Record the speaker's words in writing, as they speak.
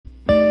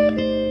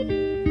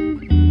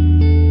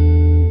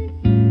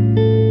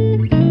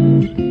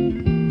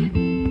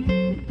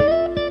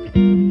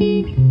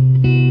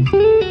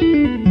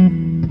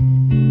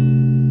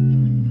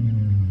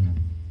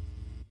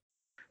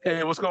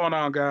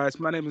going on, guys?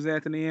 My name is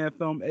Anthony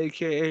Anthem,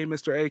 aka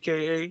Mr.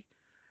 AKA,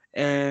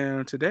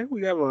 and today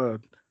we have a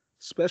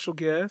special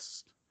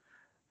guest.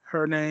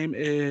 Her name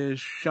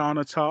is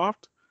Shauna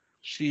Toft.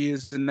 She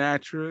is an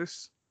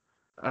actress,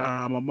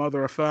 a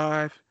mother of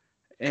five,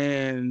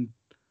 and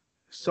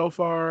so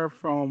far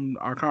from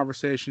our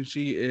conversation,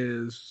 she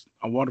is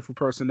a wonderful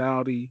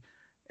personality,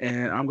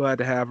 and I'm glad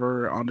to have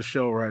her on the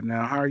show right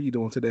now. How are you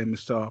doing today,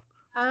 Miss Toft?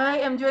 I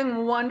am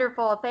doing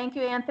wonderful. Thank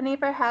you, Anthony,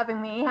 for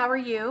having me. How are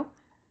you?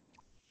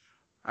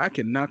 I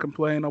cannot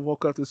complain. I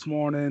woke up this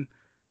morning,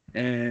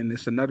 and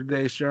it's another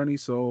day's journey,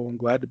 so I'm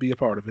glad to be a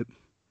part of it.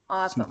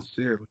 Awesome.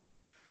 Sincerely.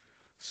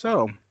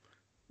 So,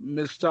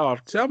 Miss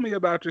Toff, tell me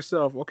about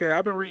yourself. Okay,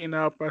 I've been reading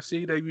up. I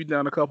see that you've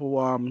done a couple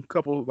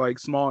like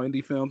small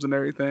indie films and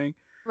everything.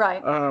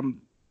 Right.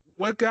 Um,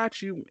 what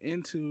got you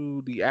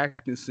into the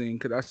acting scene?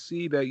 Because I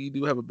see that you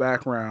do have a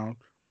background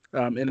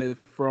in it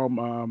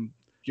from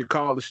your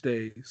college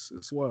days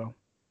as well.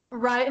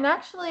 Right. And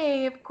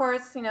actually, of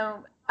course,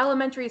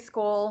 elementary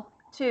school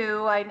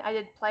too. I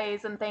did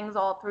plays and things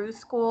all through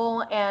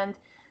school. And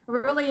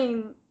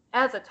really,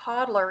 as a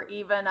toddler,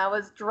 even, I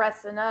was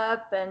dressing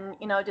up and,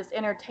 just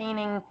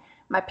entertaining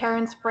my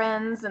parents'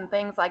 friends and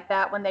things like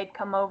that when they'd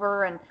come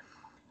over. And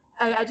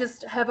I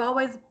just have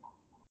always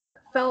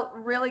felt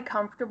really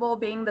comfortable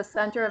being the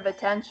center of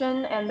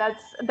attention, and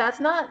that's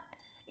not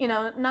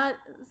not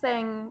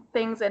saying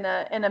things in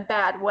a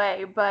bad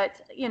way,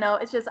 but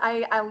it's just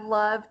I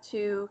love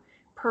to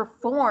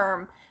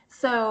perform.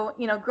 So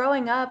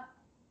growing up,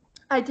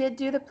 I did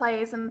do the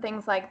plays and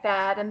things like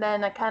that, and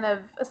then I kind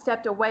of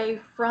stepped away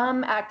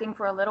from acting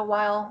for a little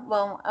while,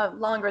 well,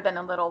 longer than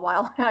a little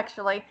while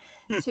actually,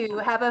 to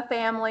have a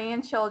family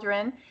and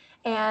children.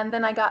 And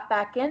then I got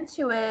back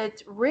into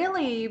it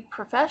really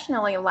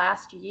professionally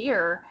last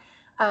year,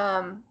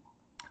 um,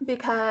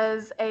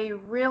 because a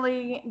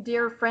really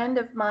dear friend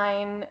of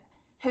mine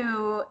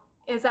who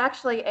is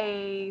actually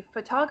a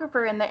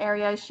photographer in the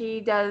area, she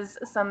does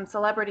some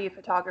celebrity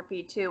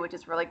photography too, which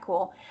is really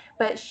cool.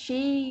 But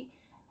she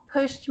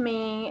pushed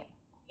me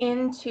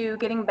into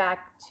getting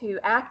back to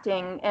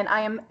acting, and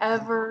I am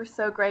ever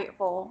so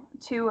grateful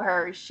to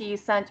her. She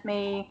sent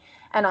me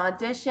an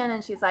audition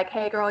and she's like,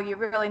 "Hey girl, you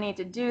really need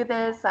to do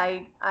this."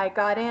 I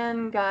got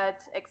in,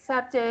 got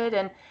accepted,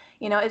 and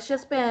it's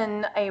just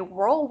been a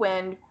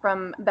whirlwind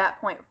from that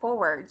point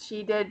forward.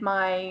 She did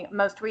my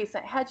most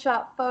recent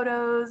headshot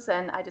photos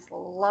and I just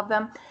love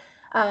them.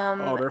 Oh,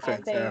 they're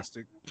And they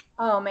fantastic.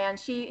 Oh man,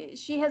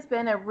 she has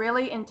been a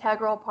really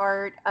integral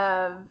part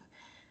of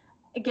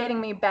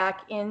getting me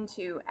back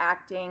into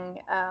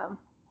acting,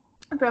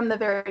 from the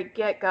very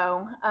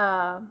get-go.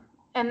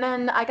 And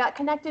then I got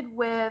connected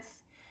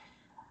with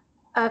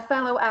a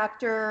fellow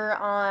actor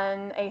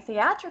on a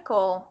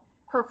theatrical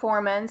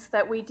performance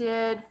that we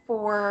did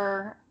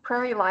for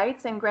Prairie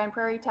Lights in Grand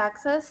Prairie,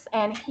 Texas.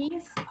 And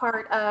he's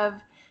part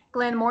of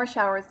Glenn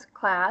Morshower's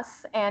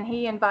class, and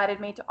he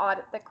invited me to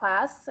audit the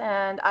class,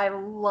 and I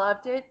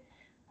loved it.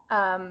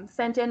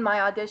 Sent in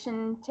my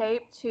audition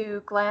tape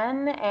to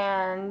Glenn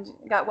and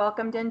got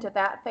welcomed into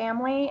that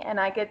family, and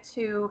I get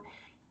to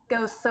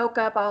go soak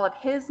up all of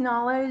his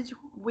knowledge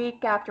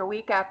week after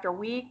week after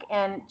week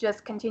and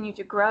just continue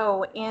to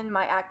grow in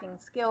my acting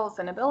skills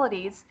and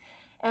abilities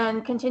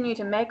and continue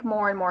to make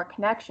more and more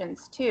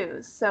connections too.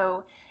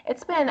 So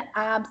it's been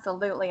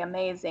absolutely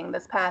amazing.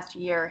 This past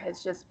year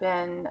has just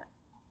been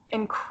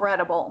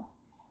incredible.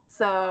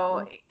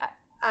 So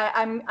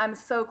I'm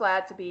so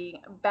glad to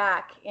be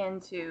back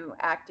into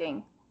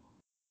acting.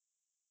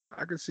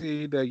 I can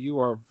see that you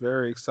are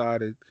very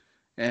excited,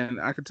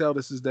 and I can tell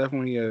this is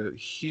definitely a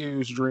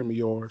huge dream of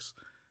yours.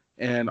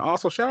 And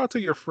also, shout out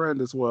to your friend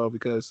as well,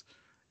 because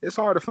it's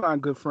hard to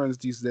find good friends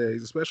these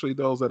days, especially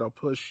those that'll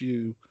push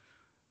you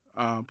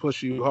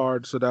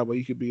hard, so that way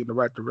you could be in the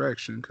right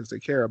direction because they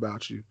care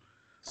about you.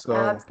 So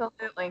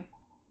Absolutely.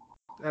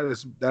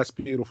 that's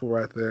beautiful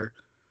right there.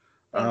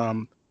 Thank you.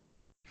 Um,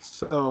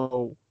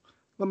 so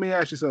let me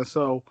ask you something.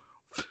 So,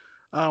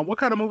 what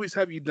kind of movies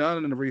have you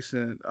done in the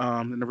recent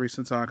time?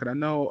 Because I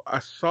know I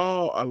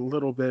saw a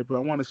little bit, but I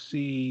want to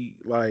see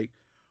like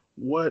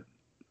what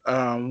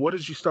what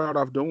did you start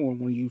off doing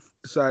when you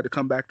decided to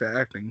come back to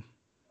acting?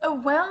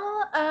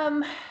 Well,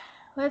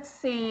 let's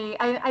see.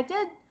 I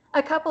did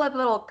a couple of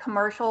little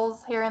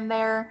commercials here and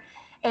there,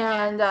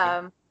 and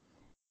uh,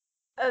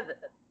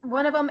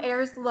 one of them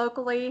airs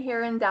locally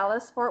here in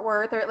Dallas Fort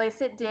Worth, or at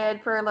least it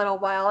did for a little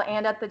while,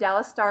 and at the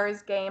Dallas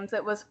Stars games.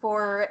 It was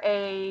for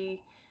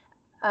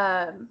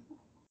um,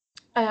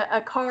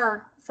 a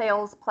car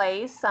sales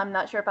place. I'm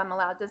not sure if I'm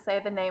allowed to say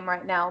the name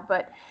right now,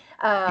 but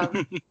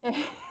um,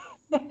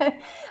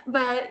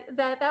 but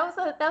that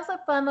was a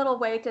fun little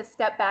way to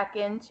step back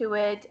into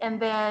it. And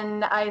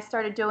then I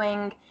started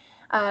doing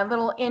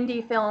little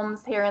indie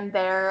films here and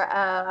there.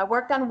 I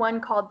worked on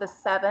one called The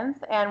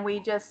Seventh, and we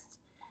just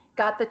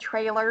got the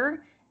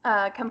trailer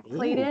Ooh,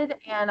 completed,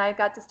 and I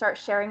got to start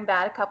sharing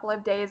that a couple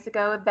of days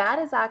ago. That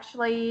is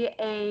actually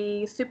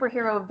a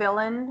superhero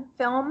villain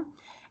film.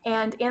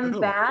 And in oh,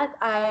 that,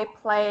 I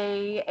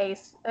play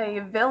a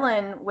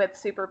villain with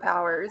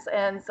superpowers.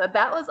 And so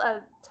that was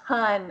a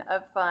ton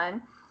of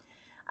fun.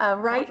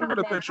 I'm Right trying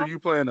to picture now, you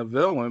playing a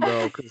villain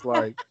though, because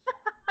like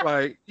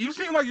you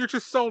seem like you're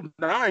just so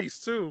nice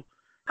too.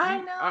 I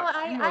know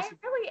You I must.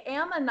 really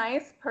am a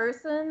nice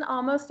person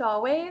almost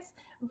always,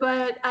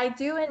 but I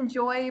do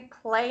enjoy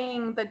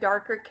playing the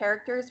darker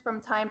characters from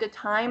time to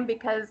time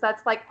because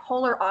that's like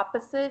polar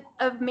opposite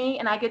of me,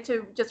 and I get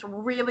to just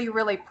really,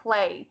 really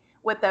play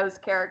with those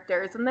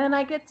characters. And then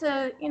I get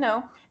to,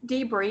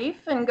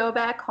 debrief and go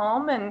back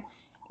home and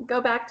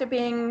go back to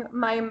being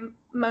my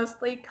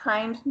mostly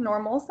kind,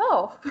 normal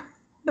self.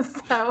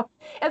 So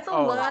it's a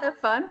Oh, lot of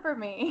fun for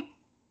me.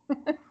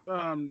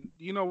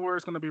 you know where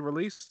it's gonna be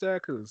released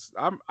at? Cause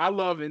I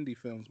love indie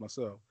films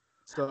myself.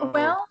 So,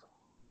 Well,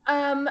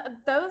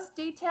 those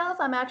details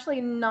I'm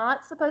actually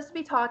not supposed to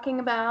be talking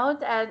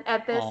about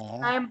at this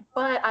oh, time,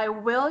 but I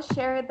will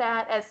share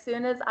that as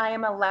soon as I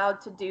am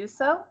allowed to do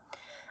so.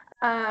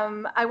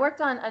 I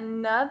worked on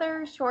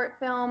another short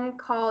film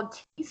called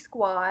T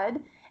Squad,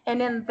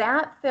 and in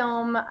that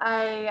film,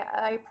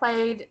 I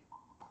played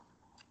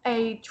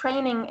a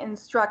training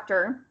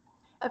instructor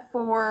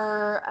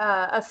for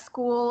a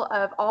school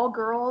of all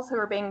girls who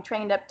are being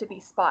trained up to be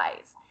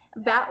spies.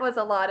 That was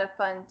a lot of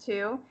fun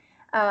too.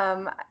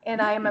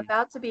 And I am mm,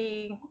 about to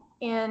be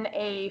in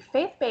a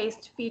faith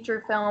based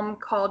feature film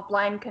called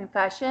Blind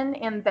Confession.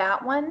 In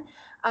that one,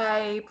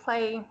 I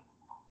play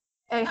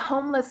a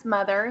homeless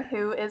mother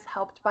who is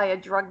helped by a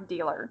drug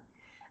dealer.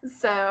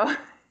 So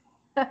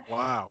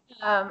wow.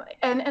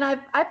 and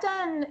I've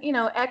done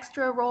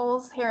extra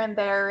roles here and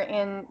there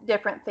in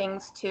different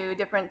things too,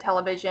 different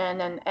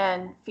television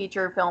and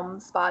feature film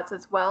spots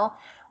as well.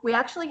 We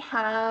actually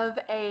have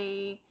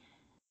a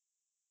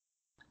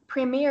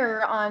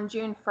premiere on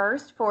June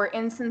 1st for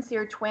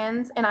Insincere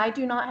Twins, and I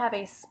do not have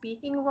a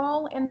speaking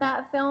role in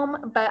that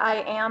film, but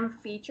I am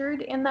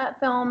featured in that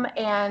film,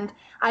 and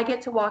I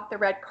get to walk the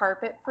red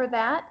carpet for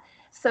that.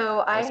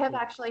 So I That's have cool.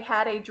 actually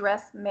had a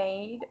dress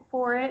made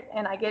for it,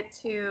 and I get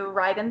to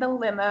ride in the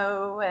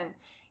limo and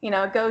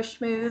go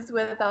schmooze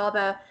with all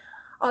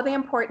the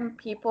important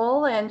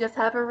people and just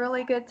have a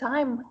really good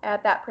time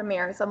at that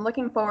premiere. So I'm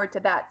looking forward to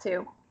that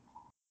too.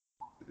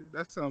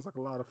 That sounds like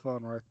a lot of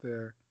fun right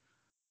there.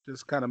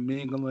 Just kind of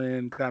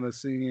mingling, kind of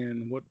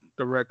seeing what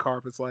the red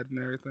carpet's like and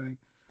everything.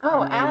 I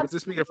Oh, mean, would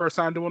this be your first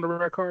time doing the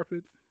red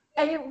carpet?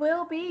 it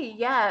will be,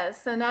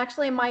 yes. And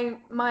actually my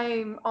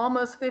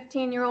almost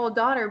 15-year-old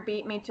daughter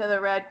beat me to the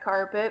red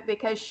carpet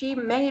because she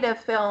made a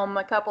film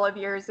a couple of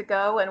years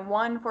ago and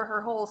won for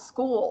her whole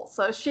school.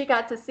 So she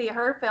got to see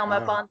her film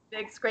up Wow. on the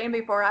big screen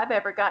before I've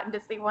ever gotten to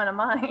see one of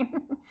mine.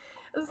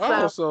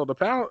 Oh, So so the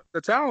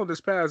talent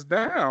is passed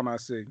down. I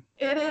see.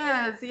 it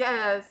is,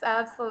 yes,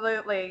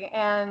 absolutely.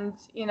 And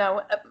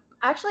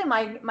actually,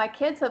 my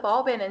kids have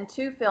all been in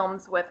two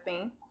films with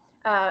me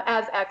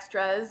as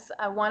extras.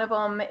 One of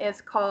them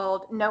is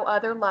called No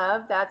Other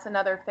Love. That's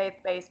another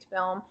faith-based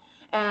film,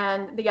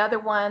 and the other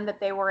one that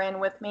they were in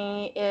with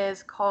me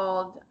is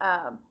called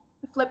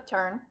Flip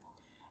Turn,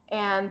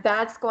 and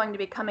that's going to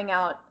be coming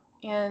out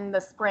in the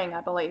spring,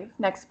 I believe,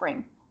 next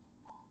spring.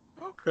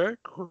 Okay,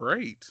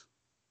 great.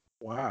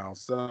 Wow.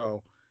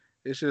 So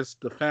it's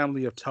just the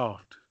family of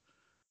Toft.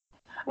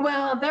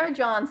 Well, they're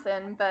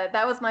Johnson, but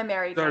that was my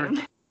married They're,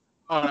 name.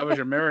 oh, that was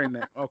your married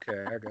name.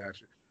 Okay, I got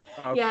you.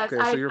 Yes,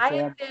 Okay, so I, you're I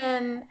form have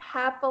been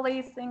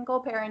happily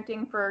single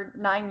parenting for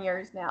 9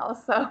 years now.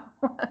 So,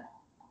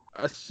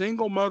 a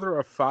single mother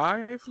of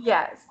five?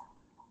 yes.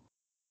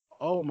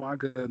 Oh my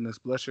goodness,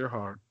 bless your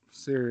heart.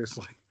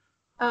 Seriously.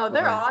 Oh,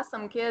 they're Like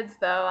awesome kids,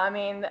 though. I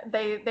mean,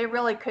 they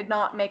really could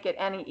not make it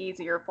any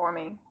easier for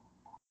me.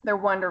 They're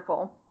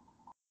wonderful.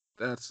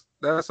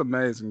 that's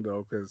amazing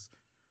though, because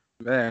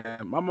man,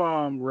 my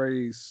mom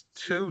raised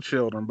two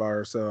children by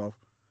herself,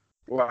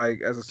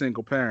 like as a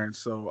single parent.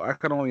 So I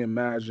can only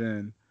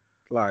imagine,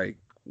 like,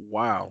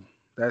 wow,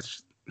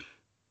 that's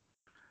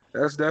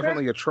that's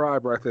definitely a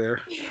tribe right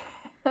there.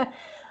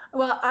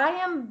 Well, I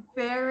am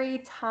very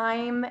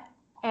time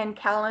and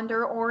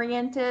calendar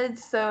oriented,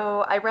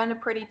 so I run a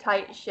pretty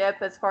tight ship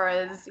as far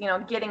as,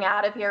 getting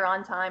out of here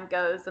on time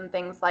goes and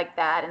things like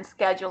that and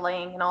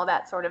scheduling and all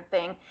that sort of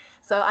thing.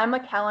 So I'm a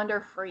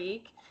calendar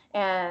freak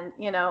and,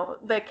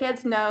 the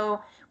kids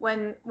know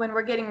when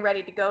we're getting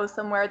ready to go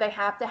somewhere, they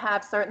have to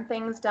have certain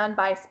things done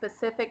by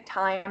specific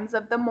times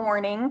of the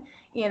morning.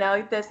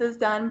 This is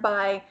done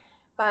by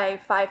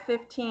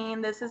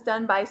 5:15, this is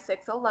done by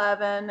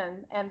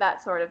 6:11 and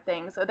that sort of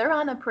thing. So they're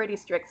on a pretty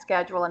strict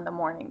schedule in the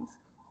mornings.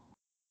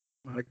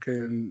 I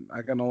can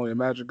only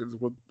imagine because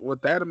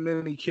with that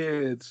many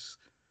kids,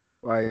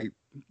 like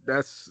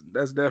that's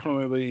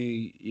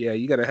definitely yeah.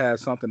 You got to have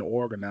something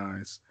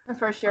organized.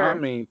 For I sure.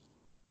 mean,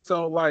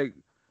 so like,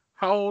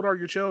 how old are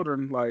your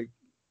children? Like,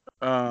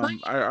 My,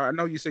 I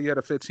know you said you had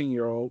a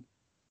 15-year-old.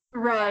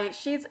 right.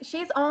 She's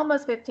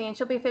almost 15.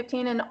 She'll be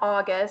 15 in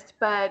August,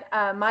 but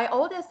my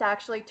oldest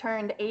actually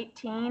turned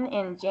 18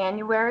 in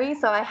January,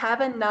 so I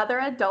have another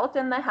adult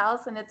in the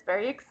house and it's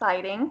very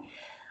exciting.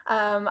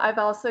 I've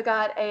also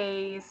got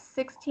a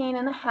 16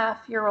 and a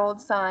half year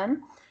old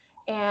son.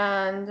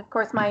 And of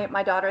course,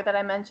 my daughter that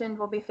I mentioned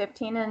will be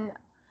 15 in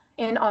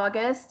in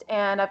August,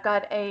 and I've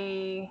got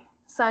a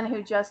son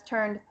who just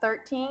turned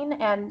 13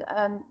 and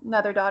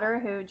another daughter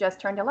who just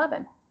turned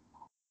 11.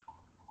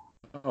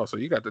 Oh, so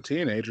you got the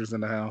teenagers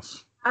in the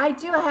house. I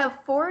do have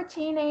 4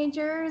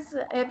 teenagers,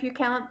 if you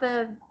count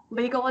the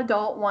legal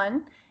adult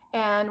one,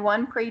 and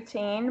one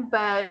preteen,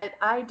 but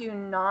I do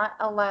not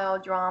allow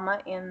drama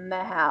in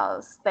the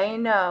house. They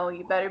know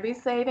you better be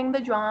saving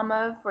the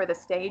drama for the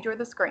stage or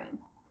the screen.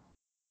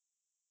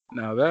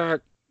 Now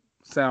that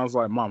sounds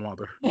like my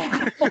mother.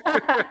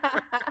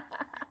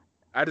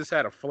 I just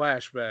had a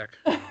flashback.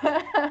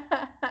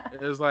 It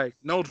was like,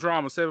 no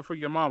drama, save it for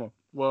your mama.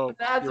 Well,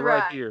 That's you're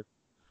right right. here.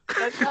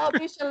 There shall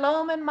be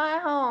shalom in my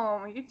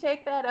home. You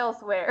take that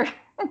elsewhere.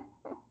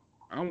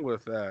 I'm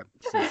with that,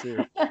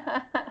 sincere.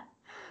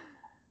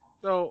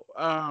 So,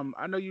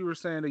 I know you were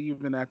saying that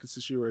you've been acting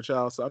since you were a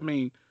child. So, I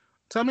mean,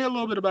 tell me a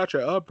little bit about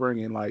your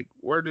upbringing. Like,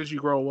 where did you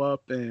grow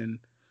up, and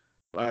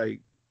like,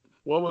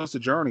 what was the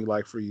journey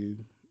like for you?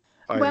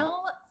 Like,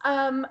 Well,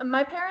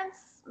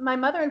 my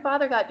mother and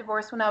father got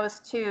divorced when I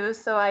was 2,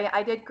 so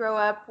I did grow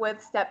up with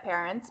step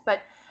parents,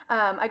 but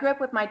I grew up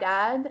with my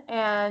dad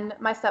and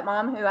my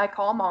stepmom, who I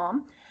call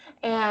mom,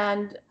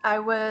 and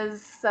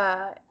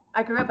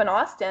I grew up in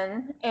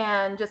Austin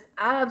and just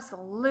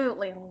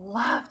absolutely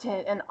loved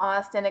it in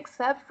Austin,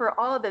 except for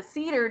all the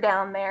cedar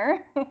down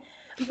there.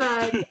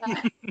 But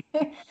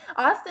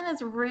Austin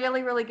is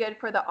really, really good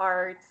for the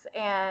arts,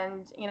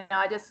 and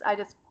I just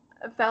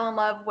fell in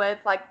love with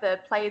like the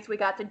plays we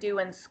got to do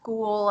in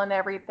school and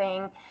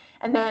everything.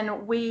 And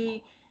then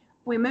we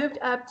moved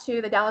up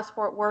to the Dallas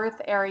Fort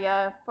Worth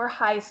area for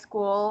high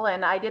school,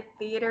 and I did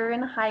theater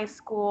in high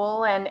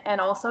school and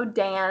also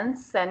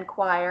dance and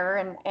choir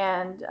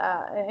and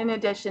in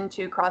addition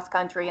to cross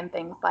country and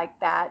things like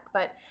that.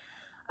 But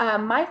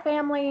my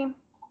family,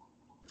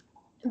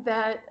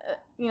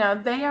 that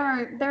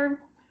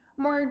they're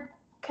more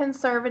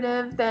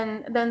conservative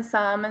than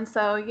some, and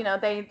so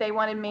they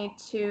wanted me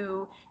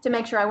to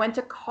make sure I went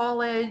to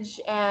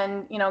college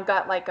and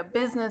got like a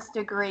business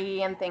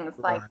degree and things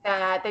like right.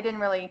 that. They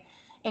didn't really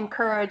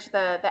encourage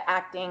the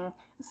acting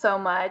so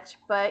much,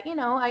 but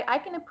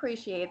I can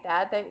appreciate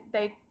that.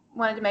 They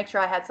wanted to make sure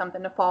I had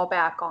something to fall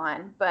back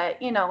on, but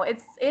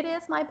it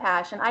is my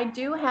passion. I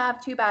do have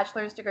 2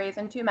 bachelor's degrees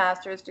and 2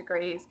 master's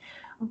degrees,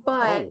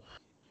 but Oh,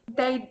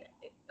 they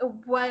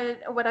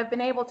what I've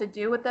been able to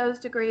do with those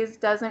degrees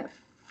doesn't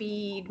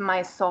feed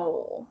my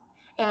soul.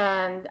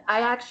 And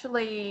I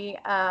actually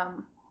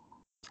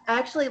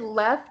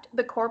left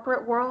the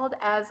corporate world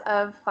as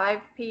of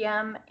 5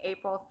 p.m.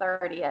 April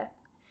 30th.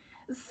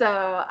 So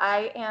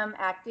I am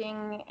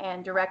acting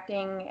and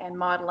directing and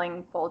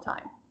modeling full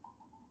time.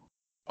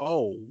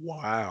 oh,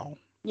 wow.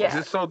 Yes.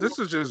 Just so this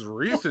is just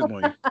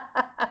recently.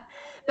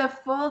 The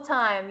full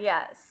time,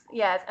 yes.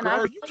 Yes. And I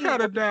Girl, you tell you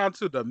got it down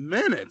to the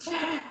minutes.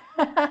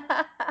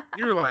 what.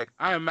 You're like,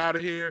 I am out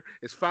of here.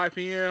 It's 5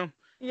 p.m. It's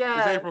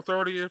Yes. April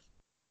 30th.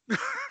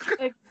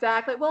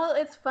 Exactly. Well,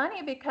 it's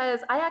funny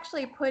because I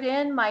actually put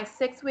in my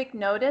 6 week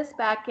notice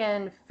back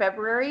in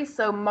February.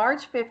 So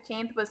March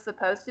 15th was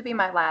supposed to be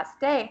my last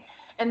day.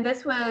 And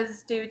this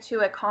was due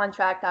to a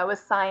contract I was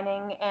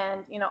signing,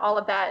 and all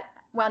of that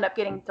wound up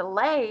getting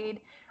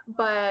delayed.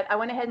 But I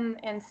went ahead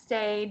and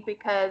stayed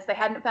because they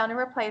hadn't found a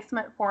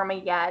replacement for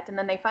me yet. And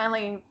then they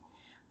finally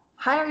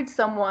hired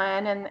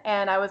someone,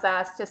 and I was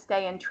asked to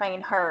stay and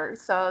train her.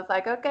 So I was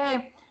like,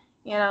 okay,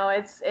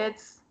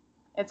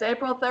 it's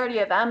April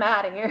 30th. I'm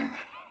out of here.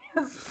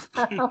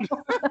 So,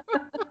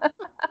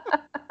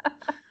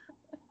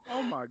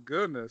 Oh my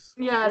goodness.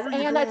 What yes, were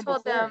you and I doing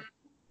told them before?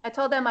 I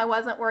told them I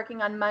wasn't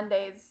working on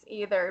Mondays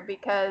either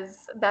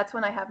because that's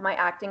when I have my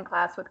acting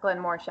class with Glenn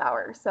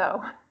Morshower.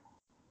 So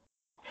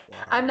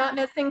I'm Wow. not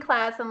missing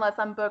class unless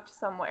I'm booked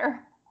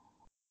somewhere.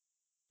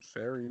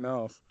 Fair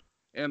enough.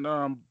 And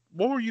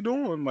what were you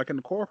doing like in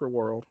the corporate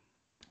world?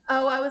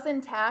 Oh, I was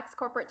in tax,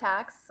 corporate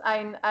tax.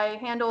 I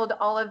handled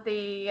all of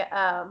the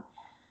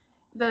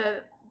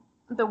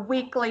the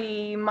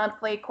weekly,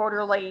 monthly,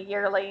 quarterly,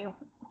 yearly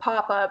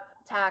pop-up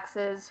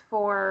taxes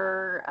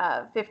for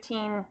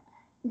 15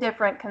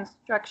 different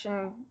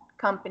construction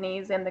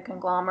companies in the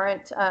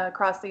conglomerate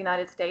across the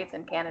United States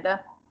and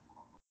Canada.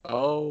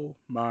 Oh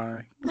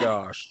my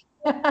gosh.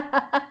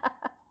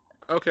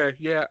 Okay,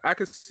 yeah, I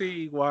can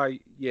see why.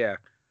 Yeah.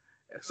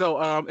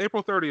 So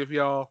April 30th,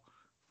 y'all,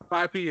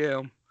 5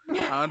 p.m.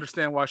 I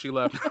understand why she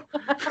left.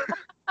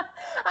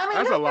 I mean,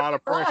 That's a don't get lot me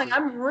of wrong, pressure.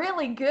 I'm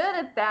really good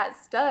at that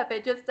stuff.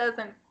 It just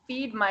doesn't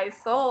feed my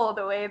soul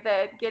the way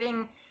that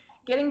getting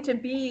to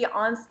be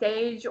on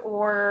stage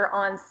or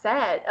on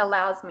set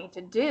allows me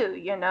to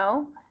do.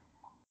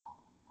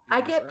 I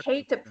Yes, get I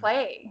paid to understand.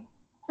 play.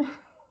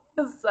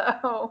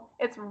 So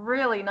it's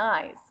really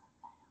nice.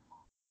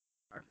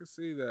 I can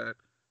see that,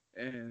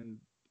 and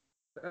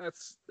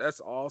that's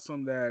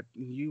awesome that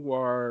you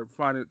are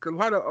finding. Cause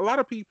a lot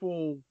of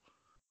people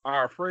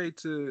are afraid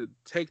to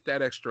take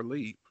that extra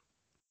leap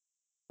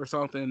for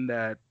something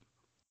that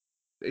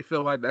they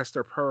feel like that's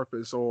their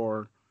purpose,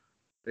 or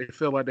they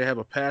feel like they have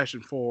a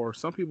passion for.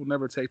 Some people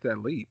never take that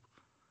leap,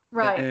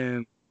 Right.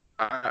 and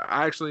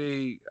I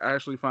actually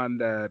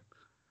find that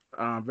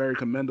very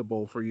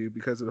commendable for you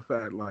because of the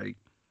fact, like,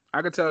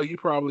 I could tell you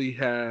probably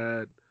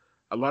had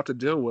a lot to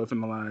deal with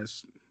in the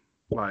last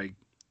like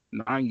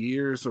 9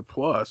 years or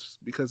plus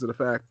because of the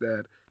fact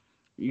that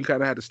you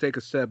kind of had to take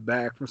a step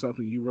back from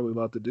something you really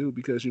love to do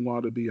because you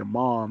wanted to be a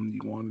mom.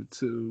 You wanted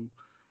to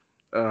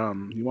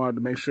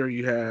make sure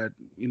you had,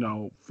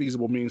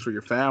 feasible means for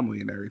your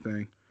family and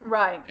everything.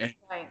 Right, And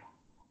right.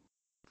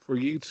 for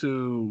you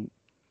to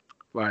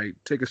like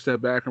take a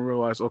step back and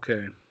realize,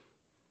 okay,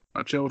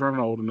 my children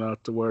are old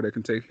enough to where they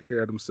can take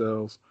care of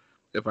themselves.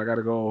 If I got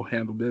to go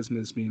handle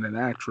business, being an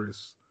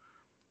actress,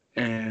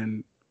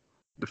 and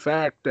the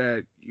fact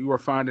that you are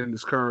finding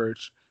this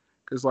courage,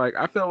 because like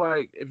I feel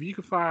like if you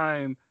can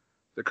find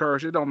the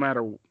courage, it don't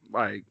matter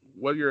like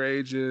what your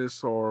age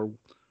is or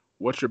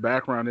what your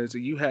background is,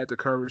 and you had the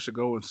courage to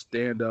go and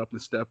stand up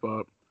and step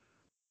up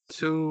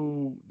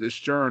to this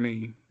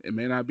journey. It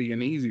may not be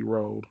an easy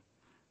road,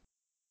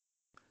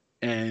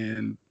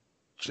 and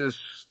just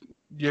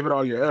give it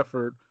all your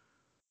effort.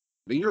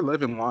 Then you're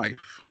living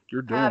life.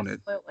 You're doing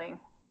it. Absolutely.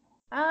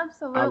 I love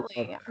Absolutely.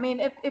 I that.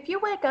 mean, if you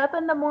wake up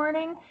in the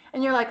morning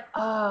and you're like,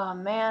 oh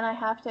man, I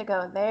have to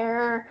go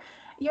there,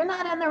 you're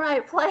not in the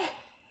right place,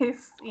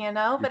 you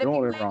know? You're But if you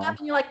doing it wake up wrong.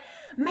 and you're like,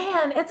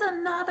 man, it's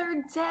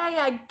another day,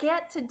 I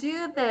get to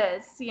do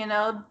this, you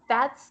know,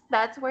 that's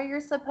where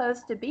you're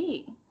supposed to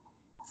be.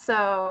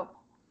 So,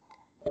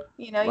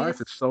 you know, you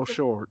Life is so just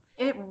short.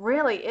 it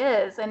really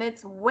is, and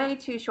it's way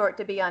too short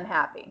to be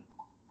unhappy.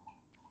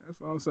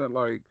 That's what I'm saying.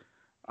 Like,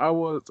 I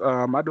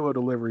do a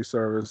delivery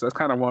service. That's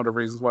kind of one of the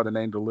reasons why the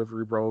name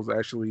Delivery Bros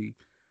actually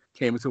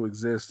came into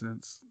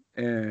existence.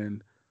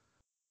 And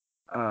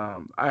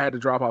I had to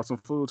drop off some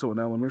food to an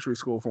elementary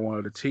school for one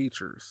of the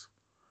teachers.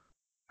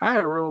 I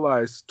had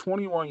realized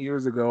 21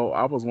 years ago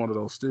I was one of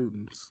those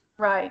students,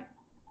 Right.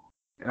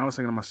 and I was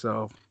thinking to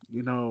myself,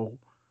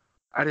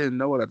 I didn't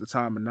know it at the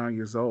time at 9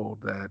 years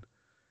old that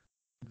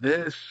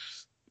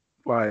this,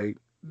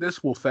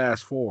 this will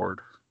fast forward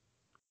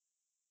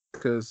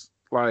because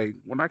like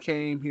when I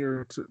came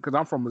here to, because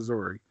I'm from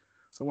Missouri,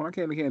 so when I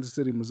came to Kansas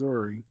City,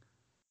 Missouri,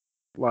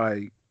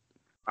 like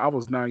I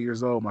was 9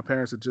 years old. My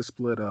parents had just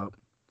split up,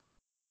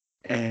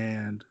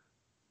 and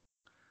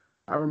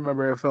I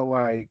remember it felt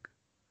like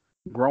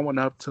growing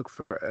up took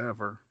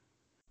forever.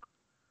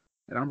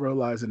 And I'm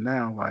realizing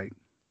now, like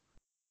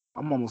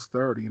I'm almost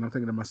 30, and I'm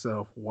thinking to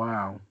myself,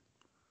 wow,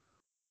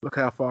 look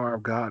how far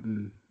I've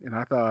gotten. And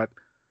I thought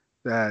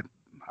that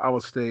I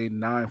would stay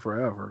nine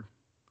forever,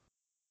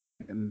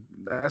 and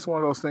that's one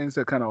of those things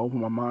that kind of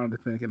opened my mind to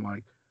thinking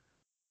like,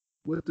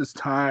 with this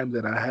time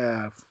that I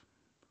have,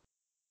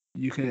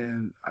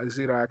 it's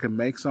either I can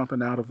make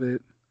something out of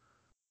it,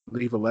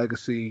 leave a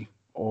legacy,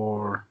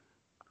 or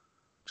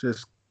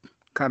just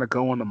kind of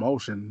go on the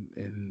motion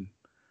and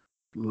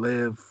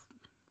live,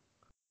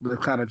 live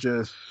kind of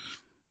just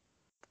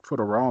for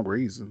the wrong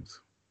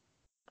reasons.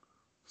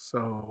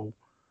 So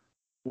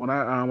when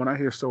I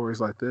hear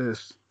stories like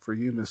this for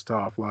you, Miss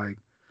Toff, like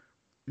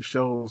it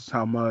shows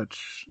how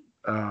much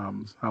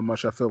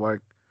I feel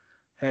like,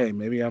 hey,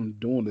 maybe I'm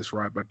doing this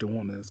right by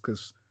doing this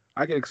because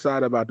I get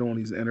excited about doing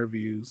these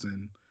interviews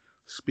and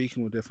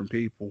speaking with different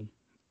people,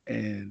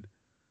 and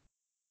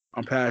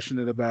I'm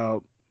passionate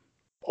about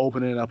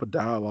opening up a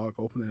dialogue,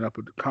 opening up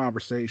a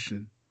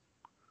conversation.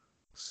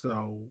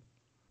 So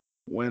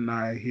when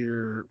I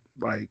hear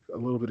like a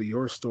little bit of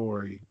your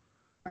story,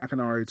 I can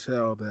already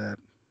tell that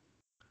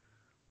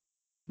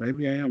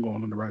maybe I am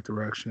going in the right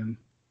direction.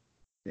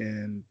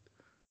 And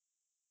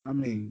I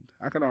mean,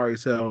 I can already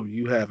tell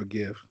you have a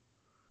gift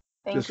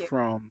Thank just you.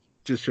 from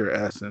just your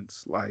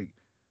essence. Like,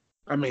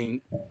 I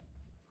mean,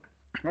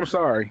 I'm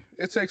sorry,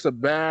 it takes a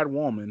bad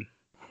woman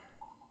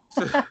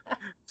to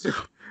to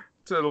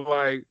to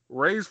like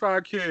raise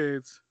five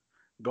kids,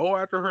 go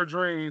after her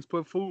dreams,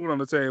 put food on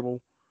the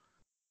table.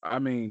 I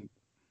mean,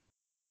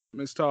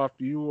 Miss Toft,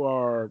 you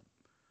are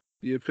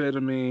the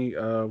epitome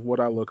of what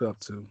I look up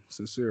to,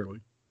 sincerely.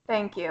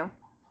 Thank you.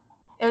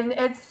 And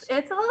it's a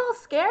little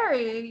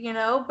scary, you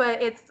know,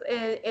 but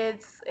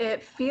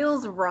it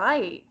feels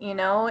right, you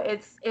know.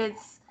 It's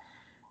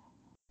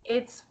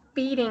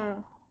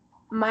feeding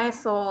my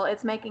soul.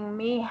 It's making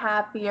me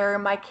happier.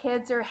 My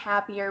kids are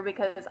happier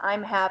because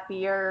I'm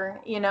happier,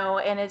 you know,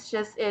 and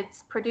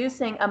it's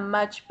producing a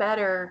much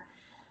better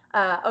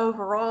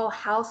overall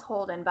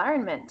household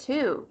environment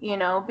too, you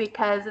know,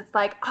 because it's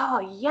like, oh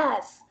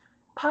yes,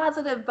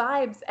 positive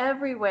vibes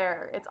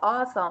everywhere. It's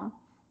awesome.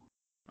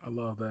 I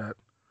love that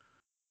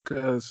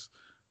because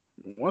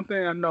one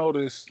thing I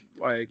noticed,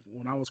 like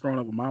when I was growing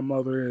up with my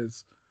mother,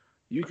 is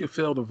you can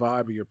feel the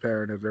vibe of your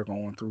parent if they're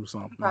going through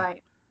something,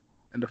 Right.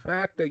 and the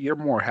fact that you're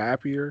more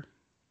happier,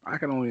 I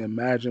can only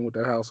imagine what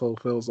that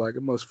household feels like.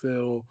 It must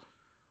feel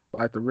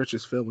like the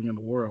richest feeling in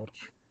the world.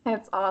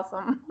 It's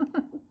awesome.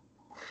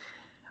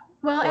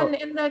 Well, Well,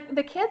 and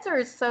the kids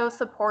are so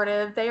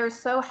supportive. They are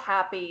so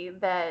happy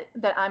that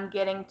I'm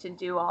getting to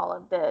do all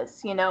of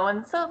this, you know.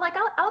 And so like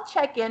I'll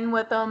check in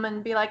with them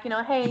and be like, you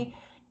know, hey,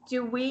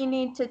 do we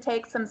need to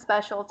take some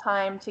special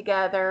time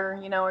together?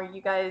 You know, are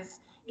you guys,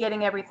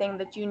 getting everything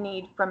that you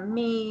need from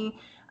me,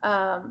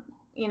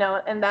 you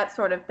know, and that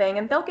sort of thing.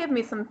 And they'll give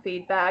me some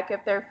feedback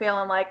if they're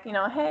feeling like, you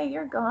know, hey,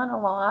 you're gone a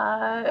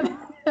lot,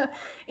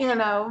 you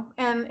know,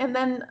 and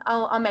then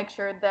I'll make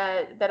sure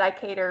that I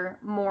cater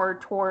more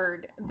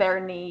toward their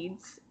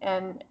needs,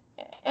 and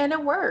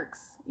it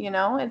works, you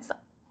know.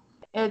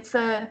 It's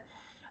a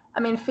I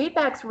mean,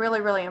 feedback's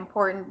really, really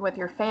important with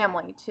your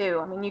family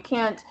too. I mean, you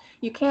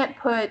can't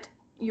put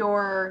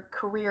your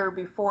career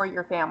before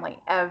your family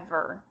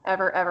ever,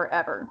 ever, ever,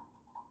 ever.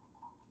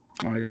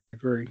 I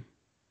agree.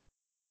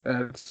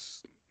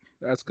 That's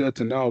that's good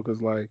to know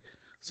because like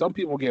some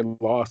people get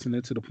lost in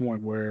it to the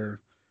point where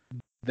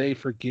they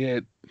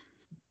forget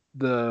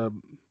the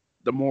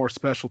the more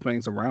special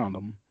things around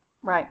them.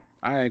 Right.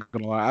 I ain't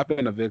gonna lie, I've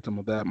been a victim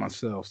of that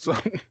myself. So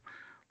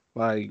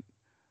like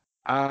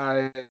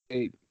I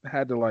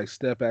had to like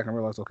step back and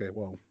realize, okay,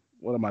 well,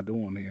 what am I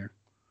doing here?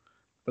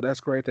 But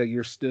that's great that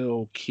you're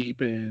still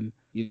keeping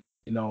you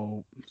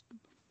know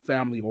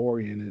family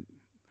oriented,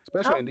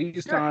 especially Oh, in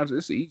these sure. times.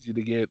 It's easy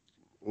to get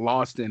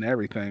lost in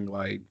everything,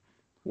 like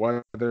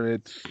whether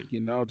it's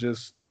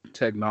just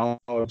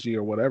technology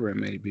or whatever it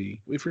may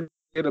be. We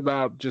forget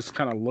about just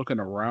kind of looking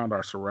around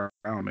our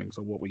surroundings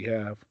of what we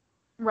have.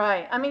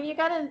 Right. I mean,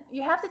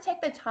 you have to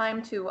take the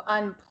time to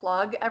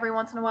unplug every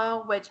once in a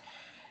while, which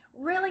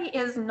really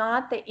is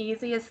not the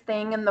easiest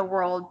thing in the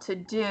world to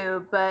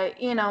do.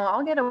 But, you know,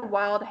 I'll get a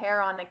wild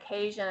hair on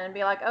occasion and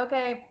be like,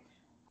 okay,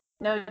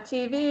 no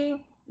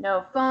TV,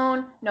 no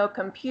phone, no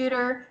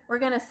computer. We're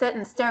going to sit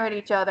and stare at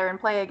each other and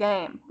play a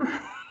game.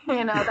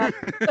 You know, that's,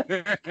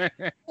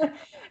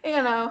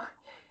 you know,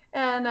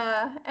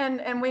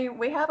 and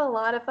we have a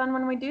lot of fun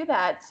when we do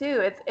that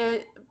too.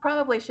 It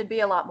probably should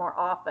be a lot more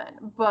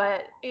often,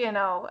 but you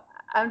know,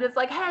 I'm just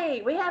like,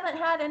 hey, we haven't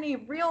had any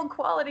real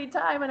quality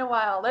time in a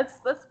while. Let's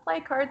play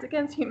Cards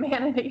Against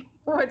Humanity,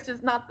 which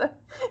is not the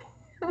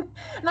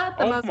not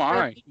the Oh most my.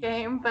 friendly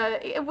game,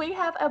 but we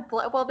have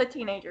well, the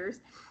teenagers,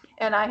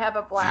 and I have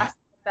a blast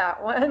with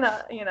that one.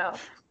 You know,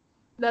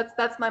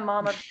 that's my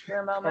mom of the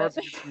year moment. Cards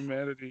Against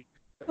Humanity.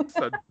 It's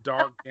a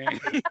dark game.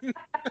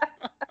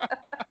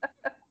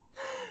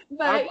 I've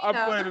But you I've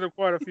know, played it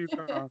quite a few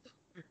times.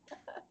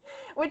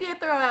 we do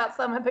throw out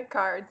some of the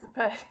cards,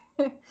 but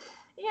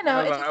you I know,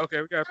 was it like, just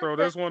okay, we gotta throw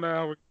this one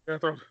out. We gotta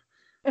throw.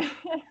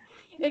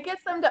 it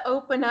gets them to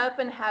open up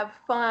and have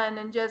fun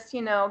and just,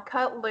 you know,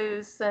 cut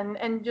loose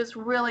and just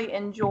really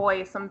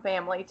enjoy some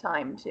family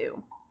time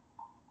too.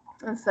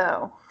 And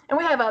so, and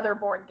we have other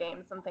board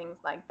games and things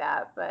like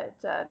that, but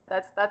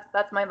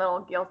that's my little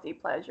guilty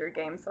pleasure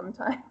game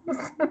sometimes.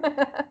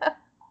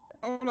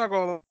 I'm not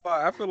gonna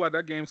lie. I feel like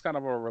that game's kind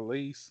of a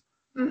release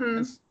in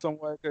Hmm. some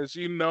way because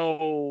you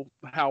know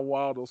how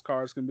wild those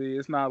cards can be.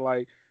 It's not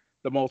like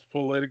the most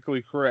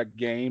politically correct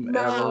game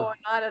ever. No,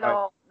 not at Like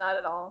all. Not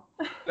at all.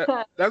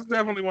 that's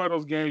definitely one of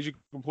those games you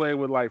can play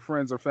with like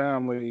friends or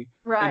family and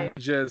Right.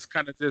 just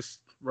kind of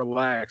just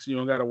relax. You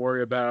don't got to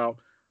worry about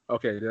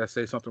okay, did I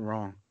say something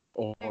wrong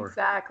or oh,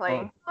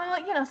 Exactly. Well,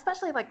 you know,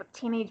 especially like with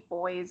teenage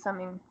boys. I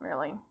mean,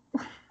 really.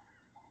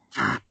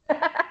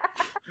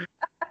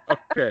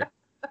 okay.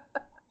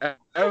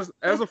 As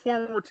a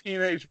former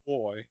teenage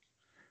boy,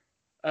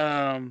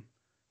 um,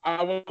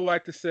 I would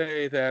like to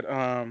say that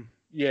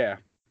yeah,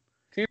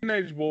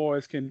 teenage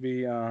boys can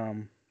be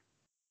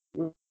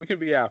we can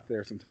be out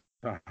there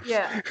sometimes.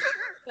 Yeah,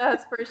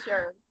 that's for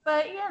sure.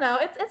 But you know,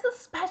 it's a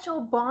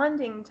special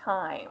bonding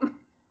time.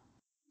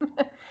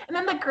 And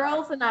then the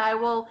girls and I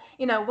will,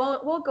 you know,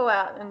 we'll go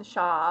out and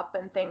shop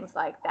and things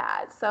like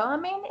that. So I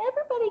mean,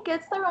 everybody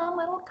gets their own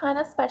little kind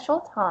of special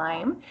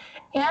time,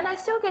 and I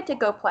still get to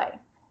go play.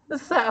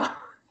 So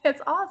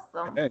it's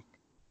awesome. Hey,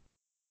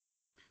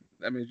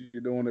 that means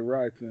you're doing it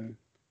right then.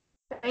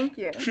 Thank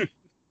you.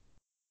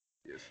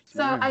 Yes,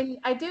 So ma'am.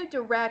 I do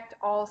direct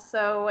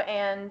also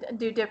and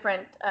do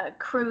different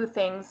crew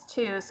things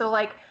too. So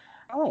like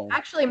Oh,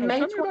 actually oh, May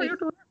tell me about 20, your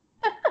director.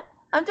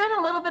 I'm doing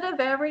a little bit of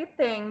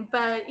everything,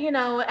 but you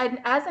know, and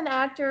as an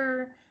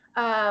actor,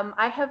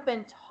 I have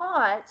been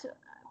taught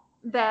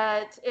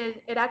that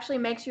it actually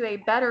makes you a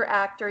better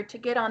actor to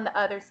get on the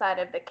other side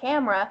of the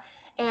camera.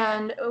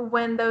 And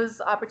when those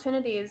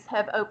opportunities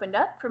have opened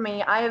up for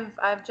me,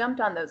 I've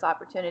jumped on those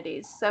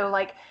opportunities. So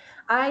like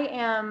I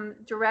am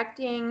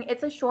directing,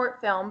 it's a short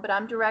film, but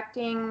I'm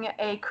directing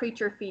a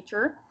creature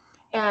feature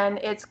and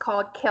it's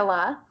called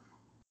Killa.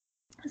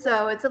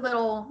 So it's a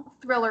little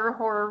thriller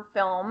horror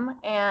film,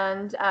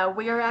 and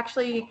we are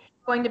actually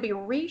going to be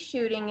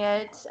reshooting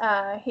it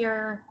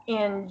here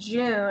in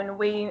June.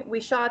 We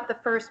shot the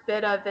first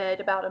bit of it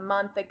about a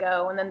month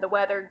ago, and then the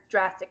weather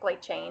drastically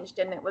changed,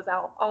 and it was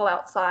all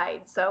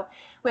outside. So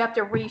we have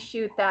to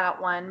reshoot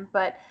that one.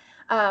 But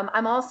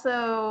I'm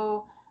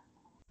also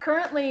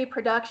currently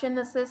production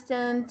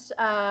assistant,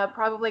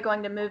 probably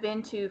going to move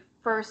into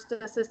first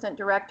assistant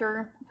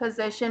director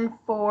position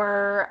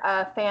for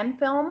a fan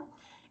film.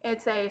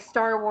 It's a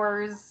Star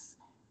Wars,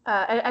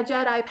 a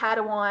Jedi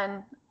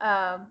Padawan,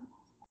 uh,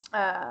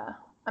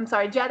 I'm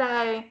sorry,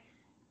 Jedi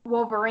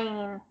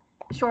Wolverine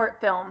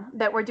short film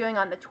that we're doing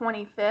on the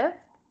 25th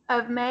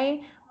of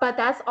May. but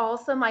that's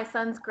also my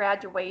son's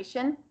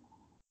graduation.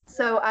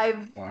 So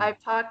Wow.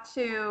 I've talked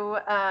to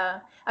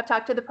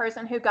the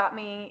person who got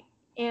me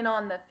in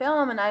on the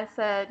film, and I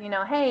said,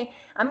 hey,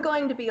 I'm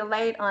going to be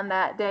late on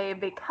that day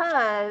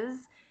because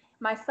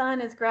my son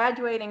is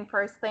graduating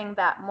first thing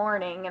that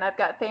morning, and I've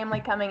got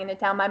family coming into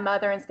town. My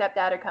mother and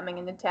stepdad are coming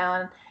into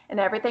town and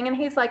everything. And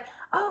he's like,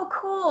 oh,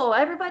 cool,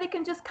 everybody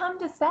can just come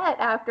to set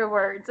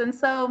afterwards. And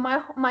so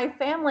my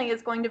family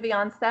is going to be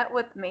on set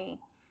with me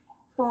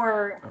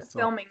for That's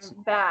filming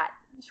awesome. that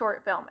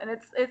short film, and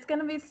it's going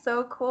to be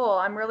so cool.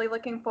 I'm really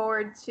looking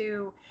forward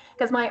to,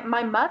 because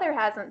my mother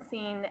hasn't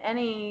seen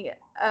any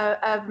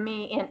of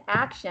me in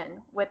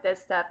action with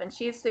this stuff, and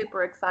she's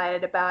super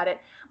excited about it.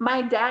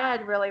 My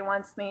dad really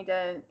wants me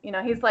to,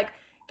 he's like,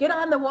 get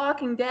on The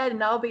Walking Dead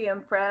and I'll be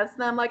impressed.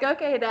 And I'm like,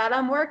 okay, Dad,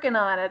 I'm working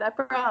on it, I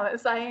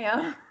promise I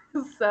am.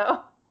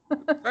 So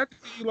The fact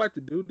that you like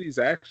to do these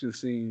action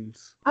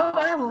scenes, oh,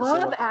 I it's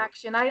love like,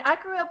 action. I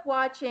grew up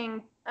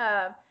watching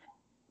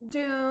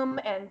Doom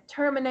and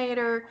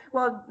Terminator,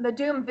 well, the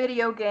Doom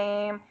video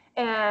game,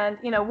 and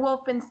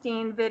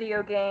Wolfenstein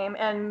video game,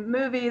 and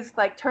movies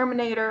like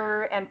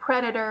Terminator and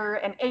Predator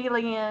and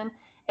Alien,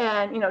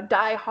 and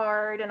Die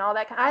Hard and all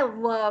that. I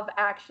love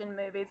action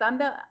movies. On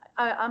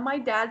my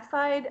dad's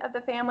side of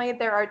the family,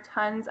 there are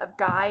tons of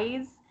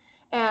guys,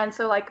 and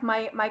so like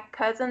my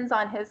cousins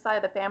on his side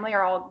of the family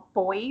are all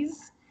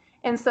boys.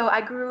 And so I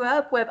grew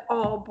up with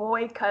all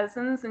boy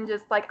cousins, and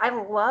just like I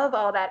love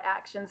all that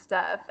action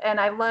stuff, and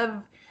I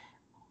love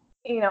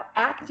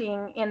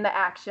acting in the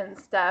action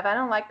stuff. I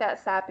don't like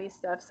that sappy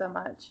stuff so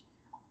much.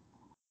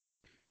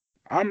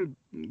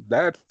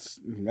 that's,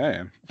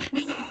 man,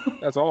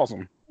 that's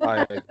awesome.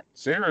 Like,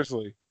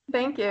 seriously.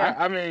 Thank you.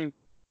 I mean,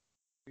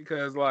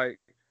 because like,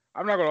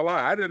 I'm not gonna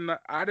lie,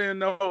 I didn't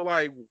know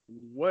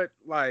what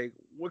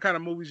kind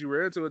of movies you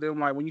were into. And then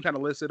like when you kind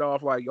of listed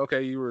off like,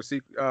 okay, you were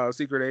a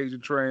secret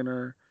agent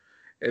trainer,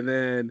 and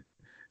then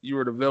you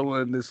were the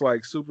villain in this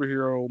like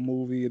superhero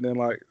movie, and then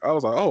like I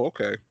was like, oh,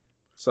 okay.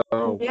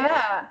 So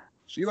Yeah.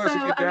 she So, likes to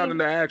get I down mean,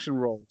 into action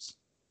roles.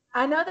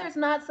 I know there's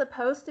not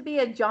supposed to be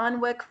a John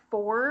Wick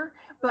 4,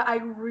 but I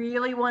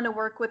really want to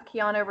work with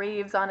Keanu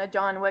Reeves on a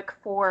John Wick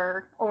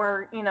 4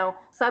 or,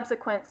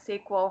 subsequent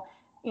sequel.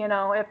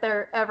 If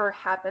there ever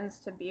happens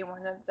to be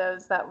one of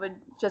those, that would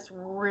just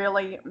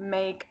really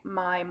make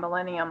my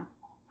millennium.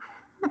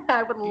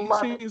 I would He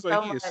love it seems like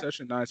so he is much. such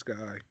a nice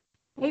guy.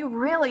 He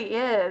really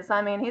is.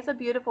 I mean, he's a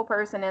beautiful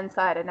person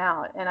inside and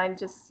out. And I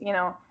just,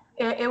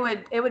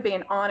 it would be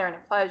an honor and a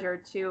pleasure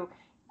to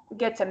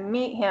get to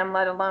meet him,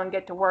 let alone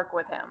get to work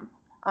with him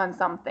on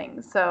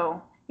something.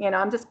 So,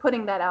 I'm just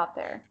putting that out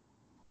there.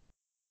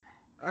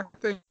 I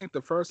think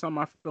the first time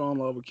I fell in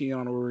love with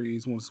Keanu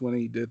Reeves was when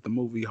he did the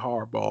movie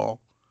Hardball,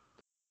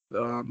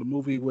 the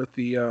movie with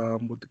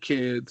the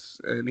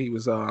kids, and he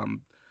was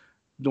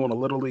doing a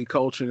little league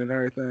coaching and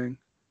everything.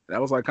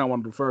 That was like kind of one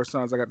of the first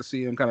times I got to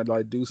see him kind of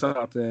like do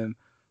something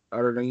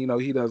other than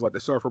he does like the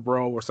Surfer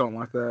Bro or something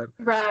like that.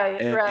 Right,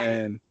 And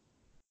right.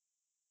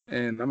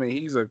 and I mean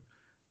he's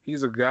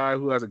a guy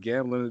who has a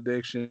gambling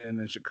addiction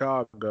in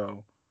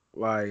Chicago,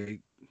 like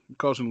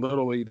coaching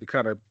little league to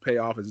kind of pay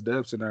off his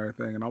debts and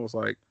everything. And I was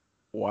like,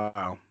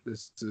 wow,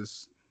 this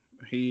is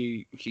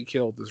he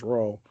killed this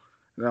role.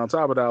 And on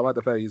top of that, I like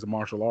the fact he's a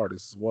martial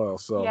artist as well.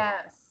 So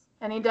Yes.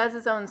 And he does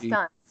his own he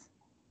stunts.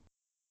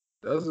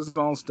 does his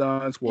own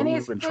stunts where And we've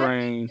he's been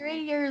trained.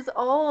 53 years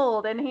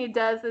old and he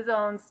does his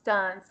own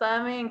stunts.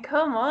 I mean,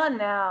 come on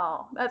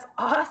now. That's Does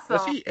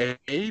awesome. he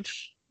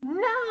age?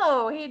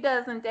 No, he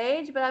doesn't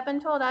age, but I've been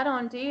told I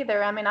don't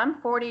either. I mean, I'm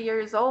 40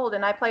 years old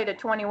and I played a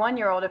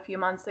 21-year-old a few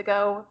months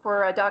ago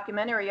for a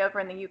documentary over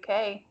in the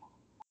UK.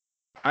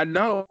 I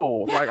know.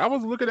 Like I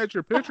was looking at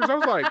your pictures, I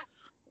was like,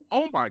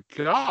 oh my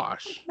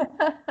gosh.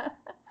 I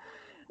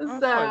was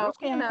like, So, what's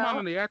going on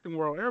in the acting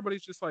world?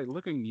 Everybody's just like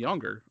looking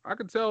younger. I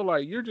could tell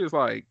like you're just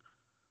like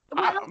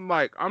well, I'm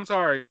like, I'm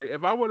sorry.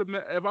 If I would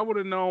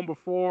have known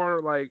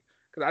before, like,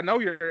 because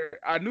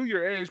I knew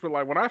your age, but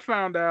like when I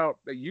found out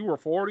that you were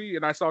 40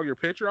 and I saw your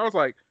picture, I was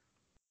like,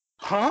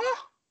 huh?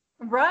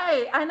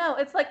 right. I know.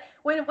 It's like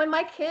when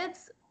my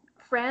kids'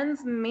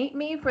 friends meet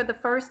me for the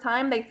first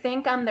time, they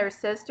think I'm their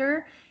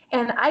sister,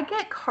 and I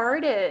get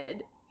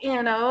carded.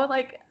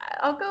 Like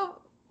I'll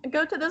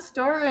go to the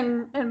store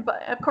and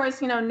of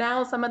course,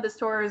 now some of the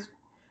stores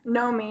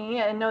know me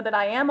and know that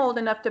I am old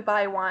enough to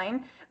buy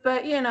wine,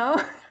 but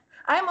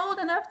I'm old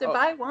enough to Oh,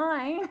 buy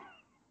wine.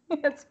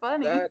 It's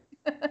funny. that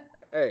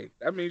hey,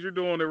 that means you're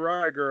doing it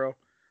right, girl.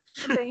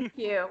 Thank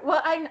you.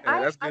 Well, I, Hey,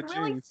 I that's I good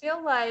really genes.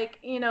 feel like,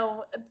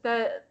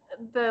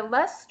 the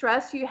less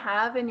stress you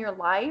have in your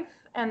life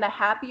and the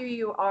happier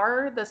you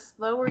are, the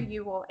slower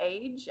you will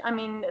age. I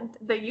mean,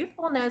 the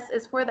youthfulness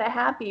is for the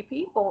happy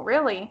people,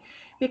 really,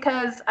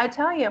 because I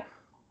tell you,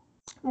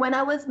 when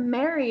I was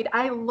married,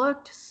 I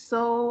looked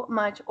so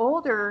much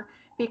older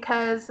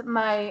because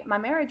my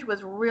marriage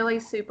was really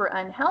super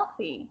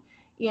unhealthy,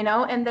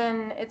 and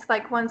then it's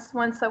like once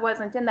I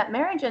wasn't in that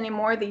marriage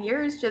anymore, the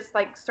years just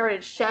like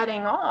started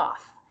shedding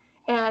off.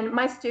 And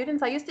my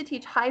students, I used to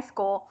teach high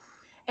school,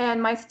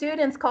 And my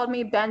students called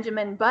me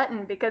Benjamin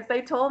Button because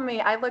they told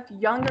me I looked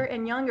younger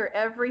and younger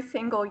every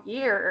single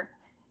year.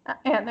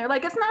 And they're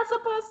like, it's not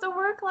supposed to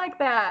work like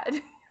that.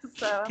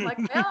 So I'm like,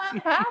 well, I'm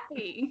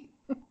happy.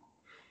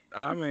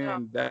 I So,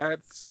 mean,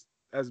 that's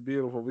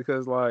beautiful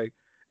because like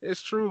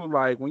it's true.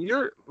 Like when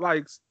you're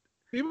like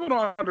people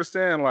don't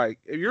understand like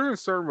if you're in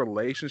certain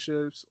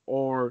relationships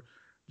or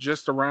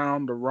just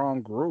around the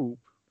wrong group,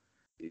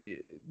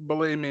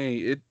 believe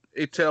me,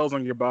 it tells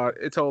on your body.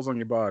 It tells on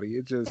your body.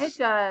 It it just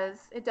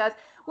does. It does.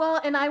 Well,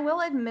 and I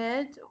will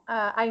admit,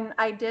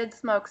 I did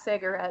smoke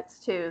cigarettes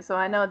too, so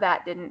I know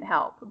that didn't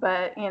help.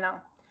 But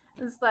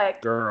it's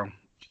like girl,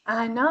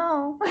 I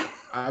know.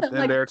 I've I'm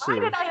been like, there why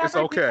did too. I It's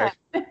ever do okay.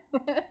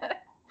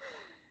 that?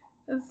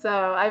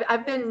 So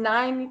I've been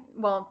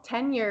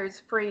 10 years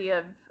free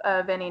of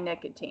any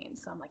nicotine.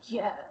 So I'm like,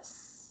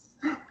 yes.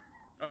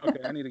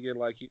 Okay, I need to get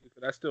like you.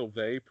 I still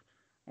vape.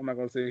 I'm not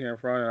gonna sit here in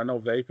front. I know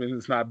vaping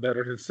is not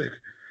better than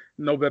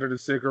no better than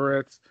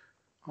cigarettes.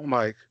 I'm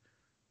like,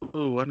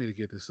 ooh, I need to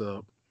get this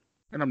up,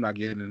 and I'm not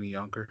getting any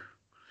younger.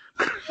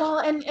 Well,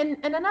 and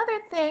another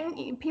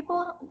thing,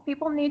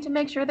 people need to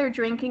make sure they're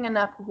drinking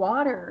enough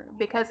water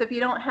because if you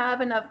don't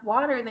have enough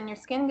water, then your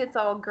skin gets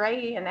all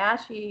gray and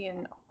ashy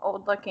and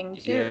old looking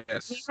too.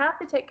 You Yes. have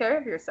to take care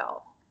of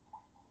yourself.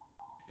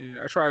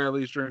 Yeah, I try to at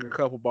least drink a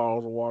couple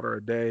bottles of water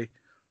a day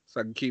so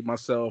I can keep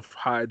myself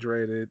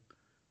hydrated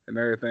and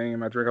everything.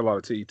 And I drink a lot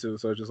of tea too,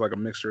 so it's just like a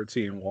mixture of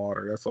tea and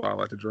water. That's all I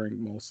like to drink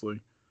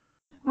mostly.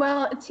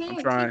 Well, I'm tea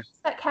trying. has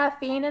that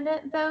caffeine in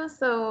it though,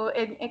 so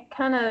it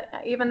kind of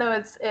even though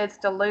it's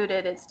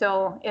diluted, it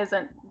still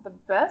isn't the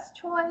best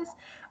choice.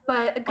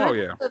 But a Oh good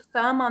yeah. rule of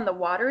thumb on the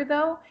water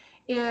though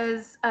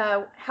is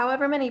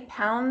however many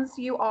pounds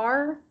you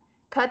are,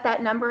 cut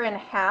that number in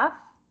half,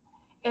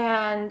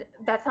 and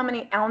that's how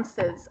many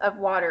ounces of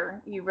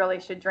water you really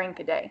should drink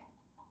a day.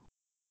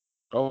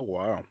 Oh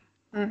wow.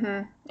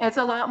 It's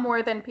a lot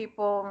more than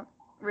people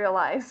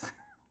realize.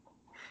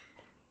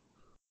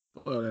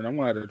 Well, then I'm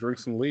gonna have to drink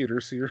some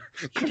liters here.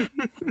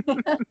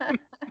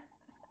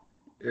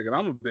 Yeah, 'cause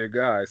I'm a big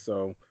guy,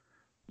 so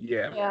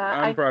yeah, Yeah,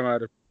 I'm I probably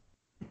gonna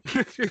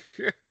have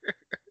to.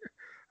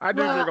 I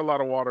do drink well, a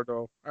lot of water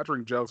though. I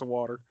drink jugs of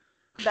water.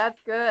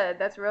 that's good.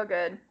 That's real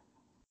good.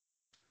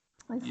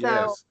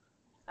 So Yes.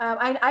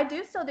 I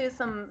do still do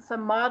some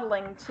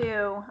modeling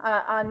too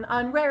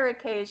on rare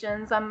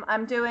occasions. I'm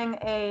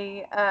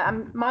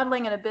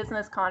modeling at a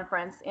business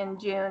conference in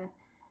June.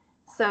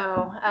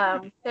 So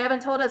they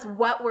haven't told us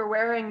what we're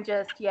wearing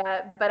just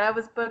yet, but I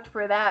was booked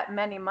for that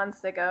many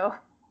months ago,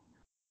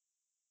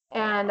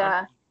 and I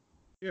uh,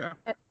 yeah.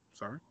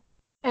 Sorry.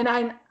 and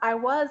I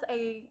was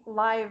a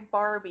live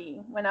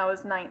Barbie when I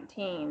was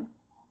 19.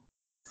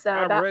 So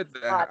I that read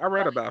was a that. lot I of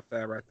read fun. about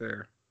that right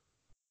there.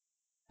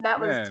 That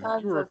was Man,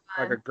 you tons were of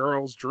like a fun.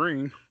 girl's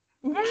dream.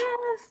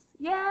 Yes,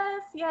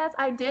 yes, yes.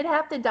 I did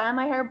have to dye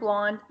my hair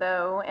blonde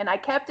though, and I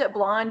kept it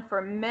blonde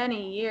for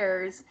many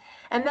years.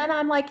 And then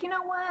I'm like, you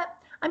know what?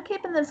 I'm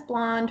keeping this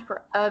blonde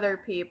for other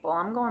people.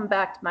 I'm going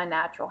back to my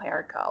natural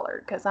hair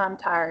color because I'm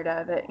tired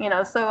of it.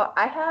 So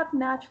I have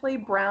naturally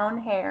brown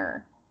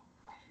hair,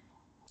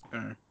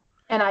 Yeah.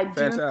 and I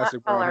do not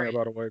Fantastic brown color hair, it.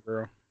 by the way,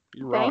 girl.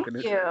 You Thank rocking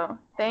it. you.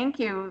 Thank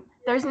you.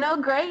 There's no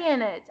gray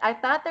in it. I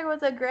thought there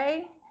was a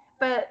gray,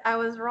 but I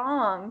was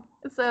wrong.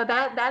 So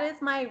that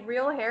is my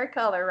real hair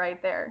color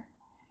right there.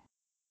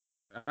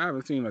 I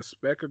haven't seen a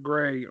speck of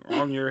gray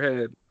on your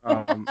head.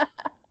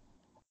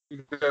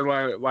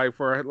 Because like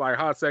for like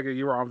a hot second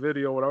you were on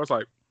video, and I was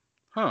like,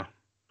 huh,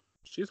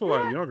 she's a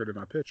lot Yeah, younger than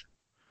my picture.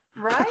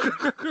 right?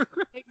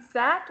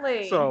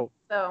 Exactly. So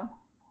So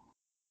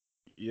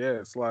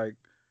yes, like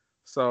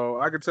so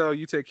I can tell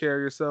you take care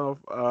of yourself.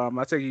 I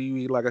take it you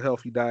eat like a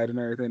healthy diet and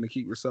everything to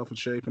keep yourself in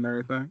shape and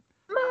everything.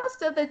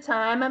 most of the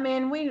time, I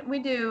mean, we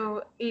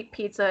do eat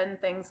pizza and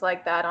things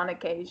like that on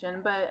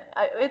occasion, but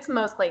it's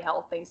mostly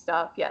healthy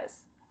stuff.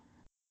 Yes.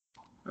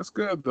 That's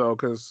good though,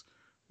 because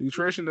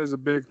nutrition is a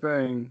big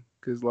thing.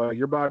 Because like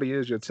your body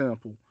is your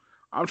temple.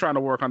 I'm trying to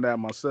work on that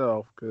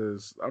myself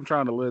because I'm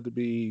trying to live to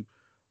be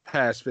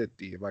past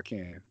 50 if I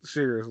can.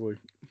 Seriously,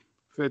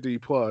 50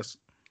 plus,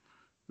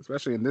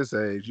 especially in this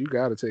age, you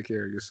got to take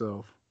care of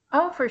yourself.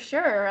 Oh, for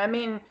sure. I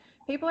mean,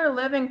 people are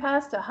living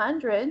past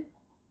 100.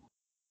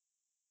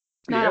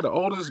 Not Yeah, a the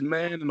oldest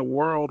man in the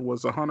world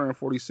was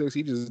 146.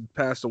 He just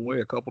passed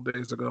away a couple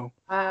days ago.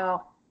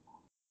 wow.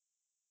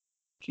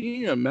 Can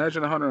you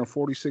imagine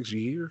 146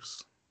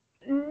 years?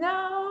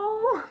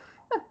 No,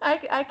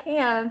 I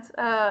can't.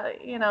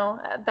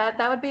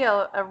 That would be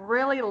a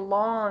really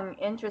long,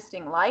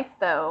 interesting life,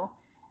 though.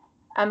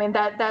 I mean,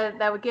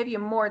 that would give you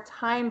more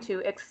time to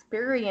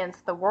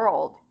experience the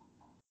world.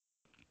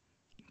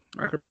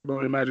 I could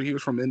only imagine he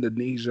was from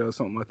Indonesia or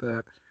something like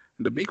that.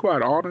 And to be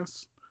quite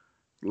honest,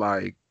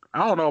 like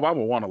I don't know if I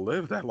would want to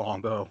live that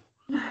long though.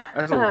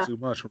 That's a little too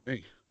much for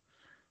me.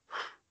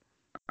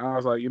 I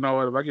was like, you know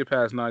what? If I get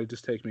past 90,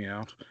 just take me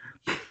out.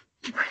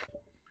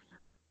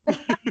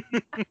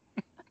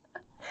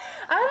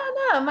 I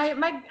don't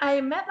know.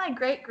 I met my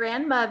great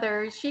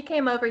grandmother. She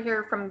came over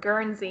here from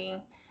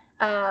Guernsey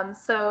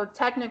So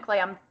technically,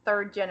 I'm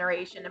third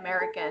generation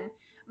American,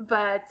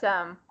 but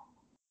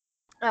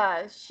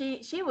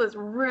she was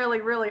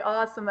really really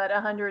awesome at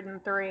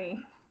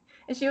 103,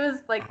 and she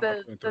was like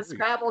the 103.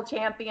 Scrabble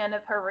champion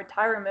of her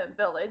retirement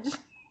village,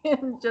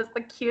 and just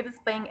the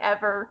cutest thing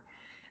ever.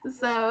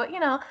 So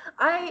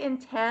I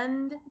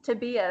intend to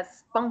be a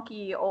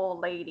spunky old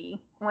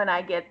lady when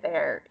I get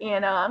there.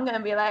 I'm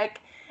gonna be like,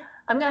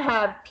 I'm gonna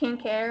have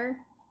pink hair.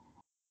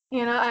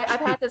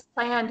 I've had this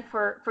planned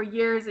for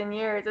years and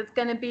years. It's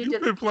gonna be You've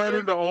just been planning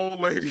cute. the old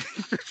lady.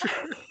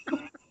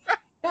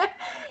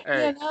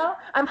 Hey,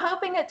 I'm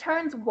hoping it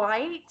turns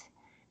white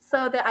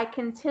so that I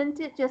can tint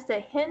it just a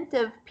hint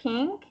of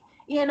pink,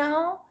 you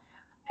know,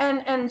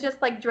 and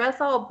just like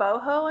dress all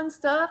boho and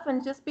stuff,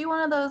 and just be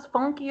one of those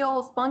funky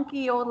old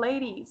spunky old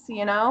ladies.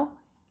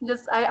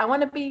 Just I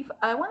want to be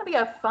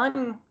a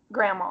fun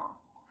grandma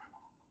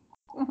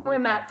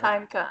when that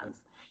time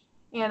comes.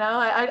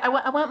 I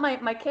want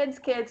my kids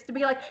to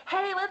be like,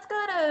 hey, let's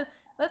go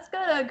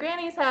to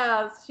Granny's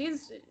house.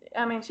 She's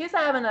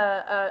having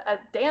a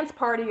dance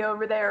party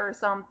over there or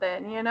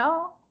something.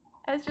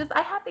 It's just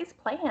I have these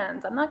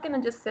plans. I'm not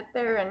gonna just sit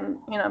there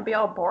and be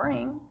all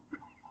boring.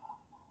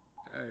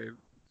 hey,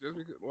 just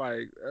because,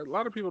 like, a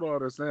lot of people don't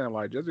understand.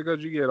 Like, just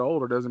because you get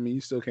older doesn't mean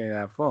you still can't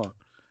have fun.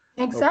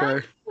 Okay.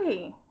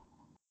 Exactly.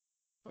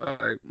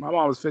 Like, my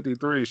mom was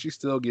 53. She's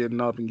still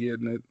getting up and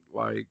getting it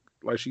like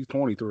she's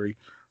 23.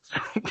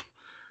 So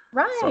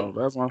Right.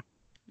 that's my,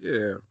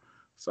 yeah.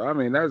 So I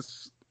mean,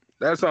 that's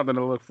something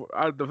to look for.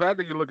 The fact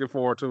that you're looking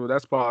forward to it,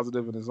 that's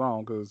positive in its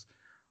own. Because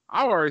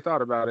I already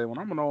thought about it. When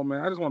I'm an old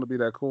man, I just want to be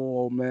that cool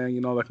old man,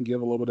 that can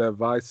give a little bit of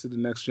advice to the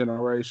next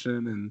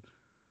generation and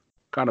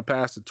kind of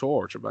pass the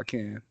torch if I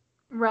can.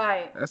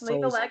 Right. That's Leave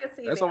a always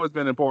legacy that's there always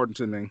been important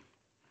to me.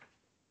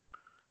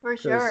 for Because,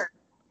 sure.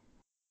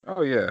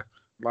 oh yeah,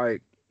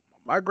 like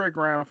my great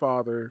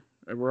grandfather,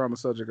 and we're on the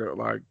subject of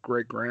like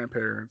great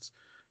grandparents.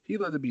 He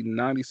lived to be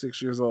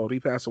 96 years old. He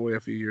passed away a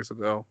few years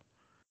ago,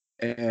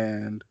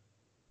 and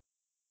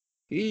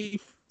he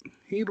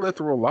he lived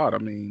through a lot. I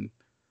mean,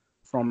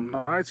 from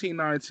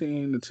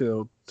 1919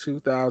 until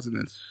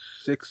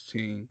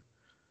 2016,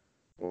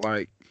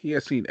 like he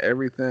has seen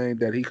everything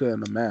that he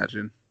couldn't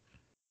imagine.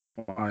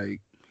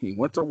 Like he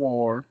went to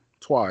war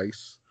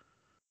twice,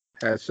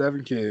 had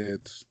 7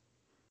 kids,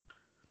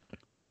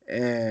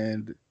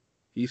 and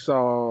he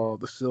saw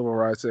the civil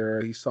rights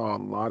era. He saw a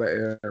lot of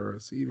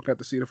eras. He even got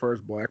to see the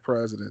first black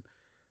president.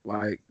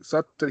 Like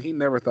something he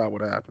never thought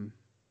would happen.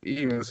 He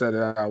even said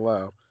it out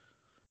loud.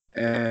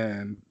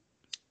 And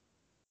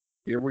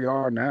here we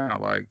are now.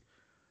 Like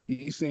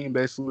he's seen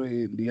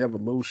basically the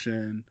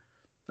evolution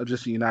of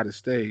just the United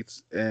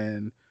States.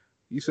 And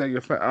you said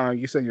your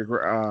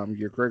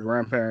great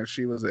grandparents.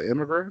 She was an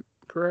immigrant,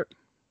 correct?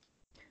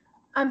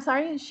 I'm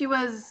sorry. She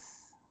was.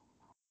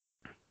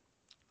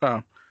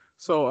 Oh,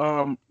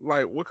 so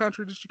like what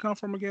country did she come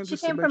from again? She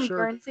Just to came make from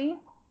sure.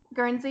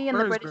 Guernsey in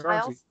the Where is British Guernsey?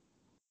 Isles.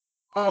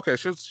 Oh, okay,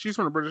 she's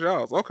from the British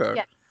Isles. Okay,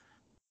 Yes.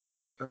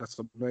 that's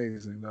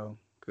amazing though,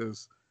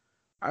 because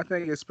I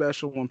think it's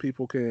special when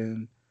people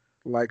can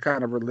like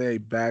kind of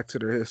relate back to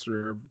their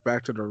history, or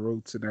back to their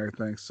roots and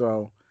everything.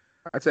 So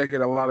I take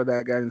it a lot of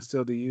that got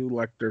instilled to you,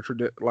 like their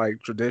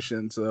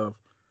traditions of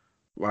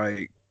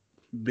like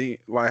being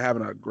like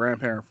having a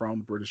grandparent from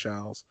the British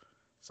Isles.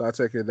 So I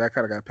take it that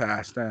kind of got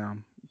passed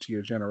down to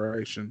your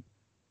generation.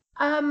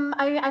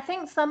 I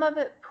think some of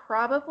it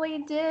probably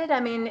did. I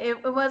mean,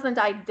 it wasn't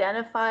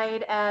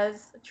identified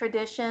as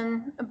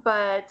tradition,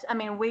 but I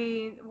mean,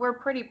 we're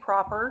pretty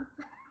proper.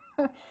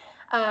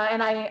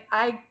 And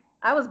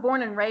I was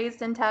born and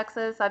raised in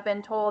Texas. I've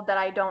been told that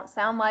I don't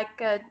sound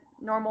like a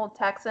normal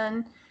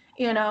Texan,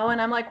 and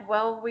I'm like,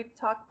 well, we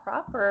talk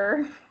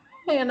proper.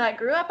 And I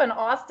grew up in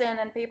Austin,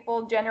 and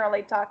people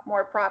generally talk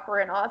more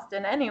proper in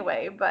Austin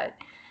anyway, but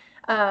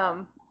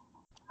um,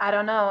 I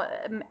don't know.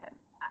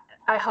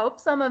 I hope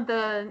some of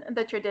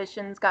the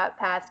traditions got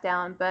passed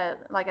down,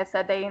 but like I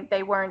said,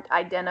 they weren't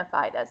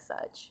identified as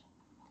such.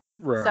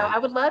 So Right. I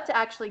would love to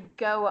actually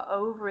go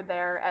over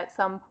there at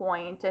some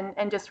point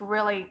and just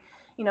really,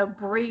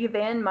 breathe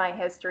in my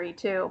history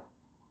too.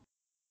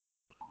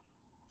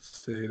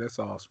 See, that's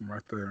awesome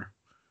right there.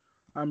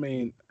 I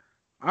mean,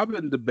 I've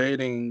been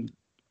debating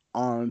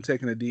on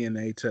taking a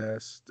DNA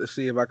test to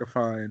see if I could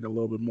find a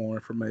little bit more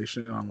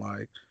information on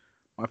like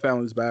my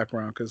family's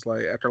background because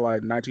like after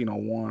like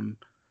 1901,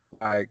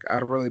 like I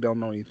really don't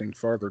know anything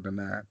further than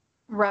that.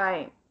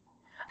 Right.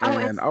 Oh,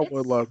 And I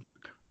would love,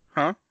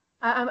 huh?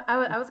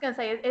 I was going to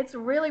say it's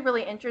really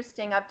really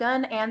interesting. I've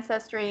done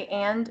Ancestry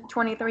and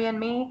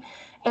 23andMe,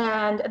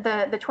 and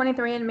the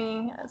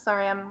 23andMe.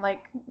 Sorry, I'm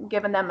like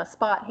giving them a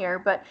spot here,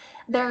 but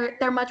they're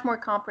much more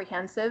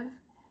comprehensive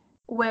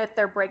with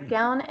their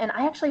breakdown. And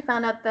I actually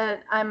found out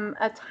that I'm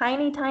a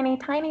tiny, tiny,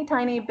 tiny,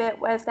 tiny bit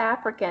West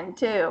African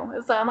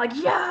too. So I'm like,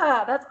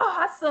 yeah, that's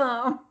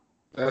awesome.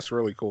 That's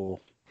really cool.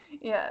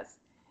 Yes.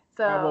 I've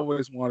So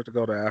always wanted to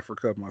go to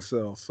Africa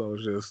myself, so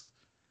it's just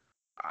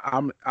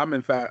I'm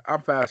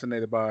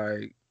fascinated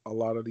by a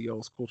lot of the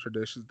old school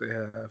traditions they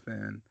have,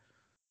 and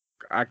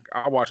I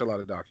watch a lot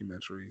of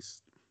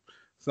documentaries.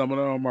 Some of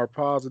them are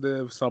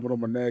positive, some of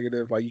them are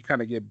negative. Like you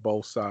kind of get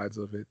both sides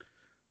of it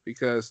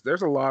because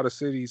there's a lot of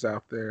cities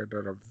out there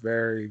that are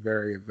very,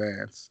 very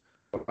advanced.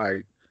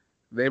 Like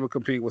they would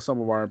compete with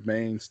some of our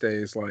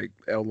mainstays like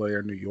LA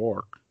or New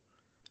York.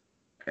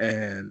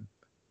 And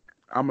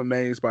I'm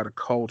amazed by the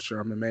culture.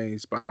 I'm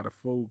amazed by the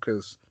food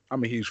because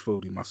I'm a huge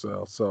foodie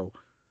myself. So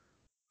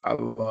I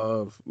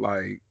love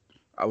like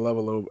I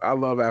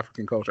love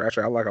African culture.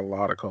 Actually, I like a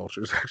lot of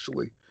cultures.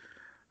 Actually,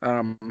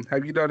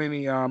 have you done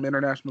any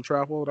international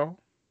travel at all?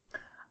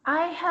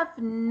 I have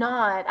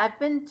not. I've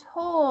been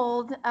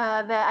told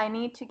that I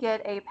need to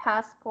get a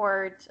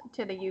passport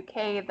to the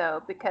UK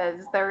though,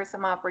 because there are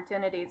some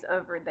opportunities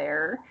over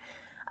there.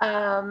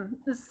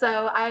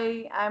 So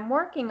I'm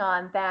working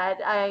on that.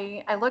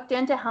 I looked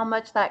into how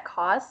much that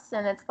costs,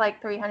 and it's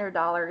like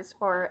 $300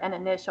 for an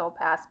initial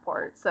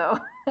passport. So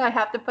I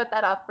have to put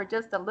that off for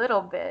just a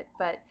little bit,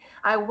 but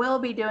I will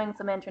be doing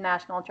some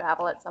international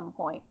travel at some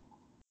point.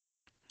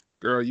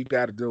 Girl, you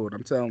got to do it.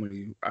 I'm telling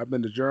you. I've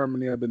been to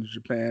Germany, I've been to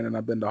Japan, and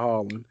I've been to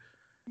Holland.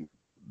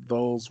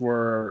 Those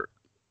were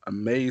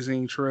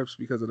amazing trips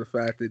because of the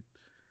fact it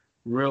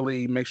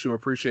really makes you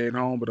appreciate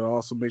home, but it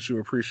also makes you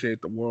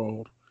appreciate the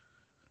world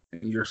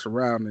and your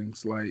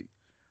surroundings. Like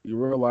you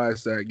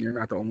realize that you're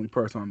not the only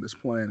person on this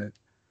planet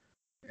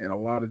in a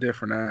lot of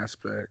different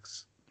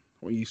aspects.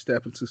 When you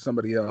step into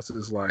somebody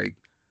else's like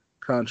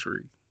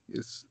country,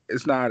 it's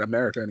not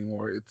America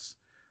anymore. It's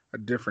a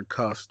different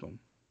custom.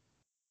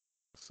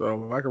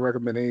 So if I can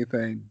recommend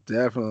anything,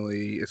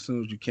 definitely as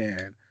soon as you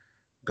can,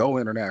 go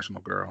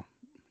international, girl.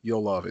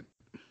 You'll love it.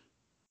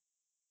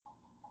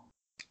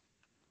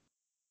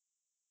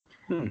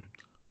 Hmm.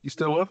 You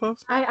still with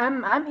us?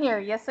 I'm here.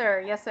 Yes,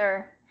 sir. Yes,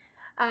 sir.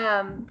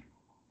 Um,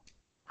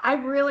 I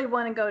really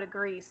want to go to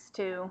Greece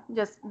too,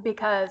 just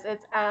because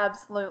it's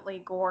absolutely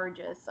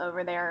gorgeous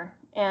over there,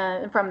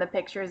 and from the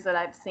pictures that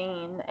I've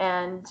seen,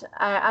 and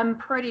I'm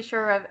pretty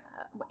sure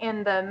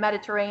in the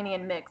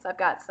Mediterranean mix, I've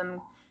got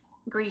some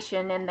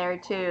Grecian in there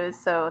too.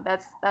 So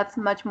that's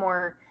much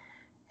more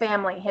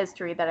family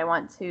history that I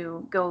want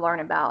to go learn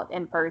about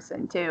in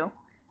person too.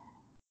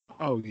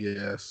 Oh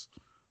yes.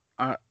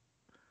 I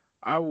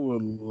I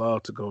would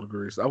love to go to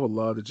Greece. I would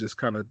love to just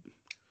kind of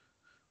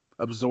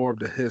absorb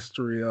the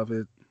history of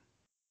it,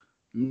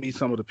 meet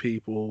some of the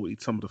people,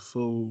 eat some of the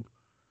food,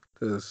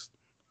 because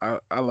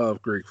I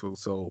love Greek food.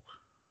 So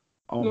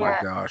oh my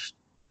Yeah. gosh,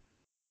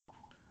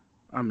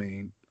 I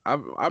mean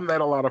I've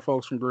met a lot of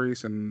folks from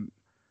Greece and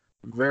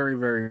very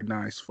very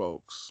nice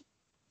folks.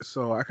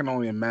 So I can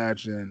only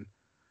imagine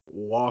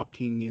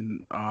walking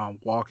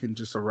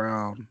just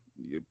around.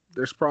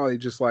 There's probably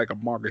just like a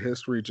mark of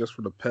history just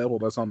for the pebble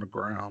that's on the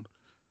ground.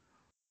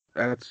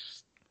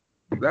 That's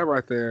that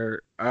right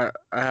there. I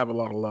have a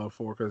lot of love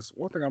for because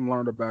one thing I've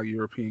learned about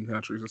European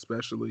countries,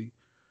 especially,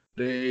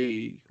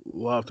 they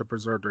love to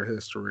preserve their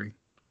history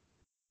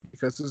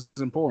because it's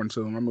important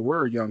to them. I mean,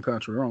 we're a young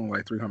country. We're only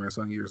like 300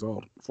 some years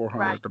old,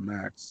 400 Right. at the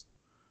max.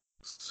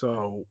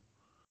 So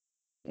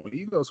when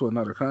you go to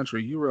another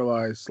country, you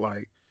realize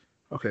like,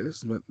 okay,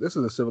 this is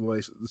a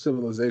civilization. The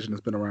civilization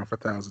has been around for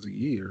thousands of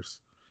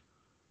years.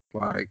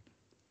 Like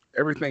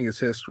everything is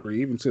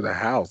history, even to the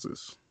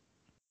houses.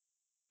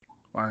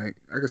 Like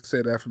I could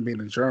say that from being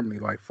in Germany,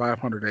 like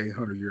 500 to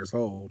 800 years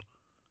old.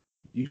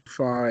 You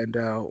find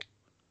out,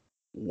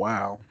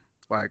 wow,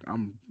 like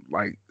I'm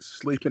like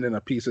sleeping in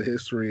a piece of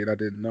history and I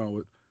didn't know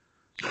it.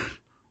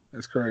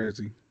 It's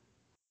crazy.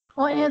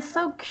 Well, and it's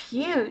so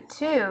cute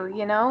too,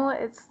 you know?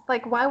 It's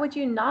like why would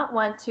you not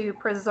want to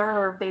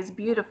preserve these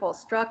beautiful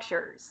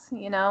structures,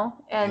 you know?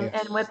 Yeah.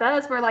 And with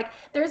us we're like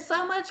there's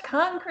so much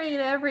concrete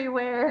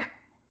everywhere.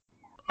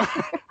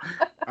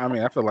 I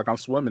mean, I feel like I'm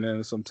swimming in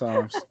it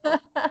sometimes.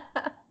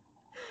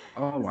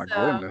 Oh my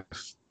So,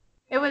 goodness.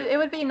 it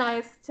would be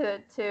nice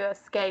to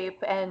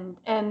escape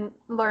and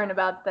learn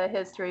about the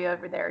history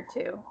over there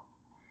too,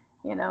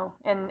 you know,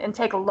 and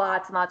take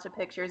lots and lots of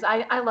pictures.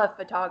 I love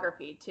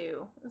photography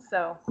too.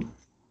 So,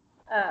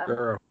 um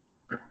Girl,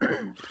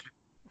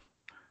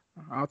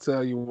 I'll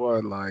tell you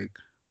what, like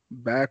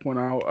back when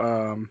I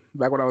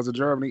was in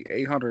Germany,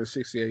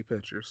 868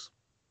 pictures.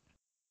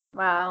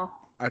 wow.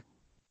 I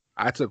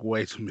I took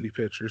way too many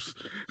pictures.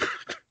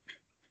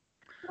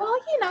 Well,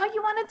 you know,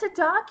 you wanted to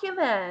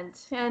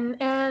document, and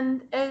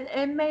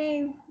it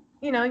may,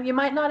 you know, you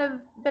might not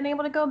have been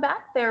able to go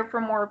back there for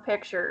more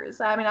pictures.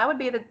 I mean, I would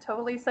be the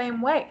totally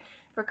same way.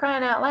 For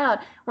crying out loud,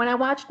 when I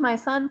watched my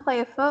son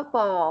play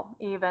football,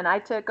 even I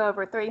took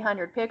over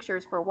 300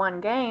 pictures for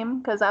one game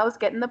because I was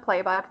getting the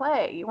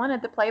play-by-play. You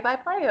wanted the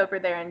play-by-play over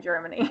there in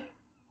Germany.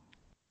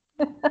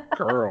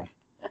 Girl.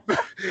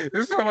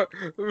 This is how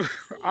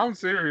I'm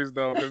serious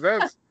though, because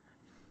that's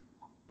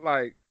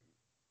like,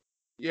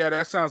 yeah,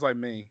 that sounds like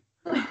me.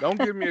 Don't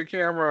give me a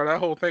camera. That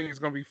whole thing is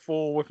gonna be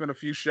full within a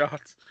few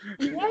shots.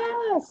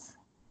 Yes,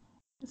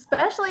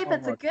 especially if Oh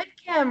it's a my! good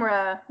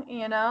camera,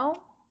 you know.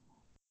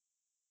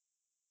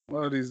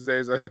 One of these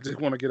days, I just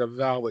want to get a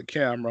valid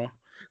camera.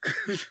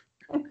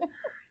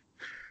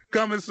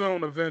 Coming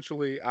soon.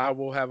 Eventually, I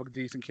will have a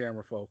decent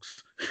camera,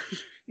 folks.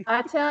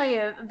 I tell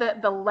you,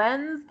 the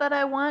lens that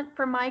I want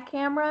for my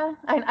camera,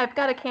 I've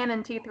got a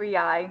Canon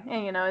T3i,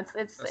 and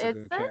That's a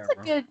good it's a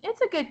camera.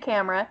 good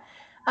camera,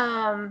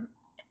 um,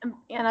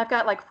 and I've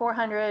got like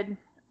 400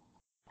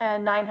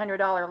 and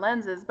 $900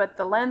 lenses, but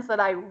the lens that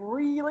I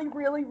really,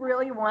 really,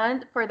 really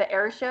want for the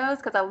air shows,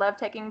 because I love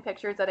taking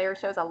pictures at air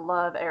shows. I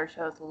love air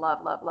shows,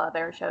 love, love, love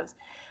air shows.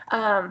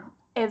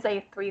 Is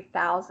a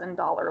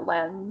 $3,000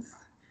 lens.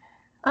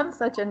 I'm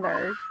such a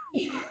nerd.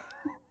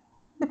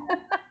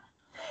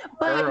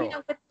 But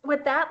Girl.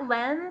 with that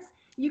lens,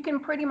 you can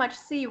pretty much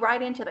see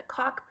right into the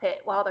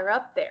cockpit while they're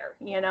up there.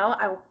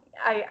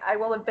 I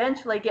will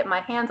eventually get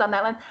my hands on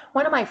that lens.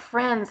 One of my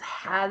friends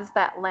has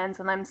that lens,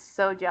 and I'm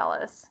so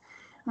jealous.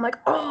 I'm like,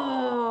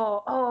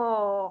 I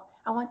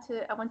want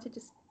to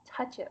just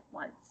touch it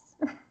once.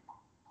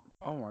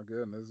 Oh my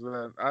goodness,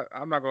 man.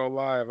 I'm not gonna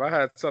lie. If I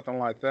had something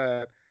like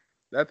that,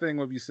 that thing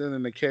would be sitting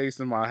in the case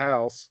in my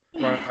house.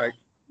 Like,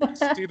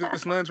 see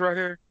this lens right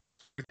here?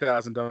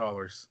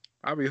 $3,000.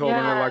 I'll be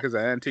holding it Yeah, like it's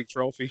an antique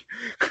trophy.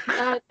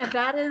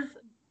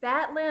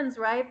 that lens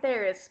right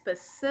there is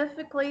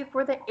specifically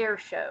for the air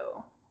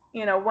show.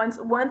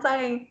 Once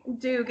I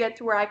do get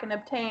to where I can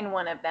obtain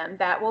one of them,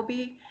 that will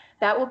be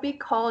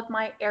called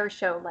my air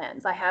show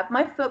lens. I have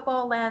my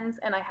football lens,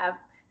 and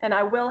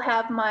I will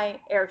have my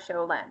air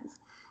show lens.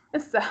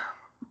 So,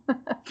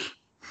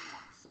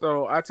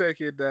 So I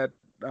take it that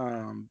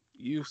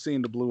you've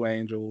seen the Blue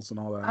Angels and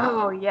all that.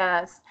 oh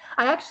yes,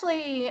 I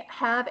actually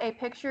have a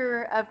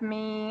picture of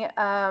me.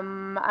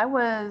 I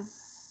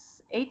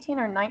was 18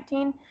 or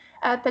 19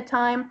 at the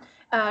time.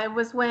 It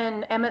was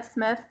when Emmett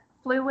Smith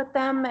flew with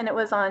them, and it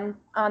was on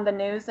the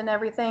news and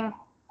everything.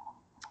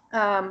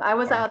 I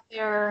was Wow. out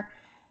there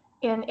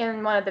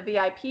in one of the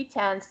VIP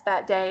tents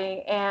that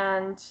day,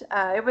 and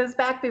it was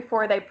back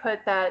before they put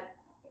that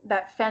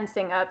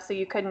fencing up, so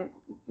you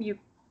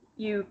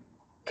you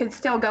could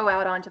still go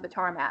out onto the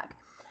tarmac.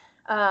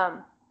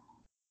 Um,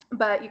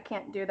 but you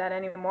can't do that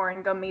anymore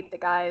and go meet the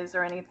guys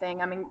or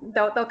anything. I mean,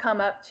 they'll come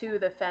up to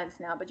the fence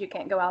now, but you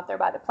can't go out there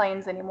by the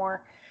planes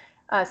anymore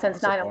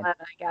since That's a bummer.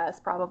 9/11, I guess,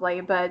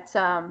 probably. But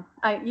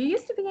you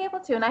used to be able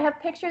to, and I have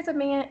pictures of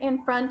me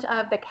in front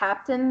of the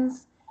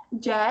captain's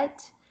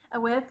jet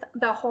with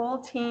the whole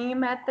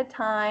team at the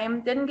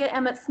time. Didn't get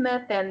Emmett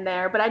Smith in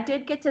there, but I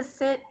did get to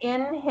sit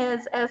in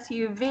his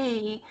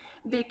SUV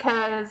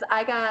because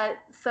I got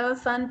so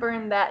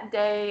sunburned that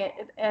day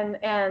and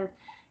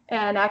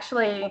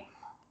actually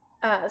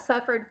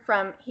suffered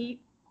from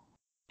heat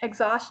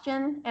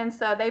exhaustion, and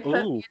so they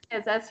put me Ooh. in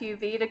his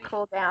SUV to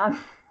cool down,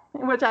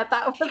 which I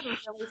thought was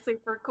really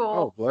super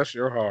Oh, cool. bless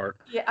your heart.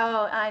 Yeah,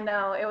 oh, I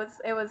know. It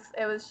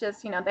was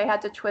just, they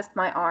had to twist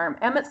my arm.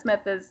 Emmett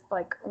Smith is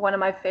like one of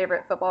my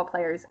favorite football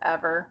players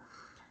ever.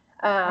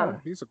 Oh,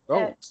 Um, he's a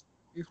and, goat.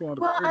 He's one of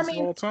the well, I greatest of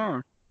mean, all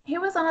time. he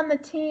was on the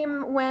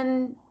team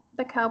when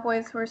the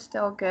Cowboys were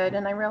still good,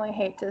 and I really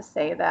hate to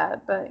say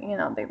that, but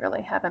they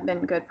really haven't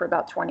been good for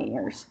about 20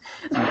 years.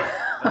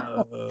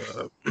 Uh,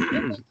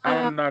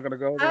 Um, I'm not gonna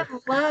go I there.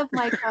 love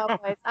my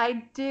Cowboys.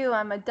 I do.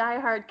 I'm a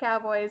diehard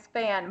Cowboys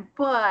fan,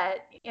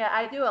 but yeah,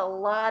 I do a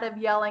lot of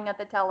yelling at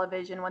the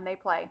television when they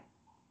play.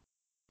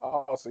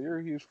 Oh, so you're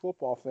a huge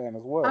football fan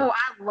as well. Oh,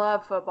 I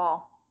love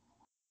football.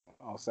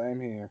 Oh, same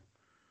here.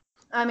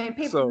 I mean,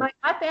 people, So,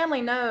 my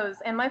family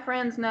knows and my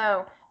friends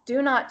know,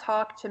 do not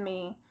talk to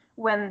me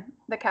when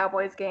the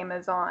Cowboys game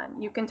is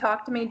on. You can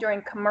talk to me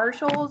during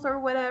commercials or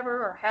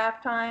whatever, or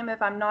halftime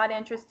if I'm not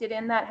interested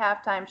in that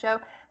halftime show,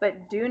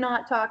 but do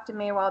not talk to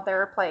me while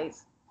there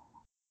plays.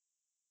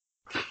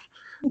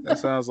 that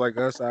sounds like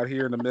us out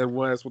here in the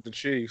Midwest with the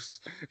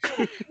Chiefs.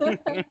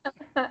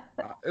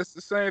 It's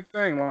the same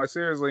thing. Like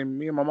seriously,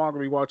 me and my mom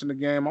gonna be watching the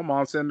game. My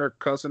mom's sitting there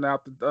cussing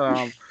out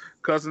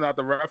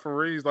the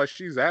referees like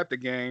she's at the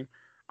game.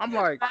 I'm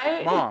like,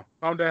 Right? Mom,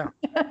 calm down.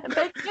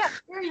 They can't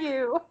hear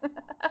you.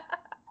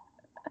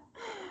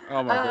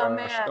 Oh my Oh gosh,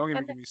 man. don't even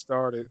And get me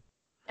started.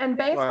 and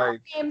baseball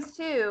Like, games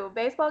too.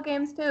 Baseball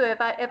games too.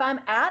 If I'm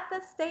at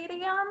the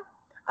stadium,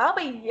 I'll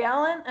be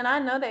yelling and I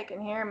know they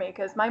can hear me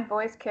because my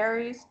voice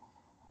carries.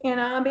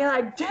 I'll be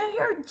like, "Do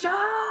your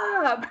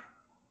job."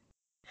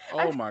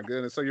 I oh my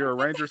goodness. So you're a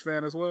Rangers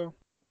fan as well?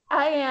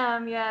 I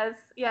am, yes.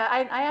 Yeah,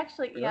 I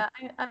actually, Yeah. yeah,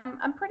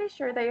 I'm pretty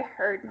sure they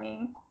heard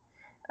me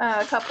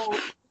a couple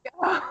weeks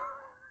ago.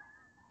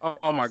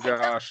 Oh my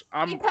gosh,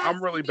 They I'm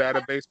passed really me. bad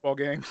at baseball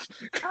games.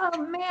 Oh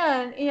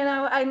man,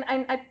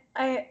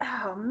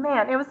 oh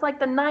man, it was like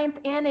the ninth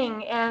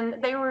inning,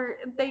 and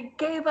they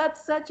gave up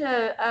such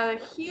a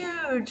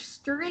huge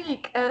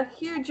streak, a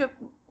huge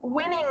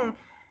winning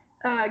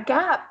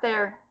gap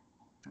there,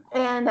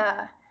 and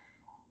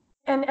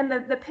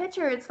the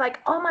pitcher, it's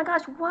like, oh my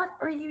gosh, what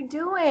are you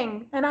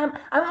doing? And I'm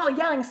all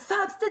yelling,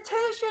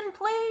 substitution,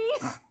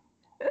 please.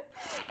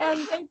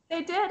 And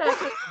they did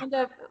actually end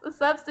up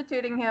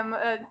substituting him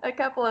a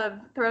couple of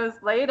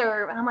throws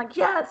later. And I'm like,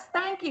 yes,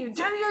 thank you,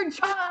 do your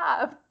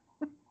job.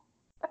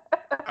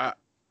 I,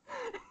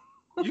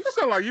 you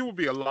sound like you would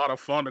be a lot of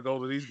fun to go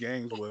to these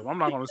games with. I'm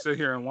not gonna sit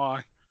here and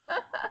lie.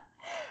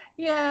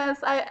 Yes,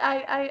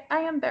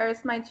 I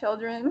embarrass my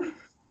children.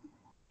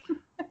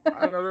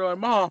 I know they're like,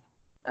 Mom,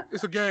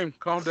 it's a game.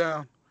 Calm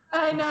down.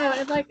 I know,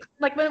 and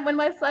like when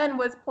my son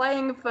was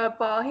playing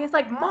football, he's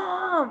like,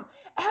 "Mom,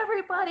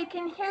 everybody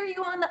can hear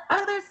you on the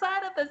other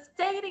side of the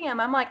stadium."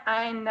 I'm like,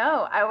 "I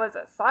know. I was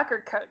a soccer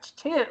coach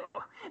too.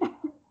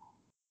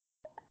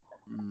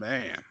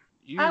 Man,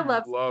 I you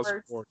love love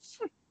sports. sports.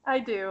 I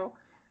do."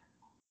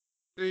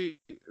 See,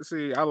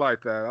 see, I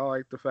like that. I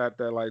like the fact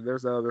that like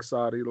there's the other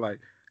side. He like,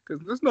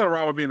 because there's nothing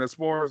wrong with being a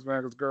sports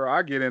man. Because girl,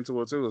 I get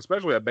into it too,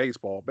 especially at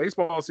baseball.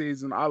 Baseball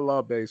season, I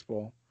love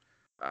baseball.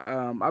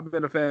 I've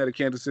been a fan of the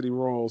Kansas City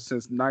Royals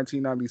since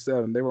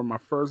 1997. They were my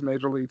first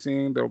major league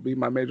team. They'll be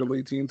my major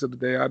league team to the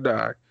day I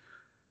die.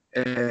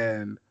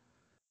 And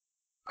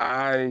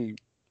I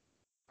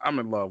I'm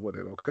in love with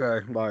it.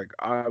 Okay, like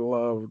I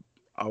love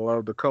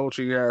the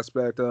coaching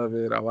aspect of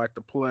it. I like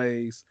the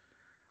plays.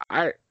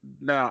 I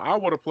Now I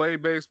would have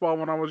played baseball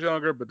when I was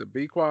younger, but to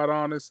be quite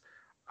honest,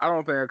 I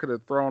don't think I could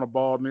have thrown a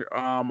ball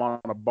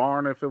on a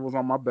barn if it was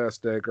on my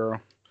best day,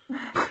 girl.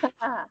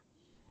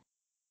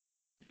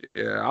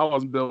 Yeah, I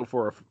wasn't built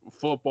for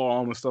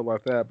football and stuff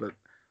like that, but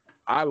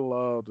I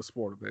love the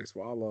sport of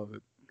baseball. I love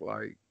it.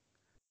 Like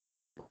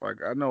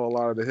I know a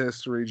lot of the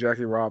history.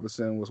 Jackie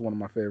Robinson was one of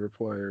my favorite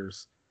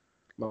players.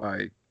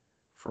 Like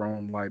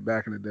from like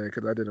back in the day,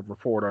 because I did a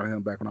report on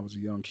him back when I was a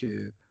young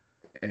kid,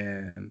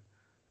 and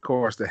of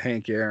course the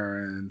Hank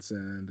Aaron's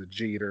and the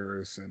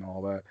Jeters and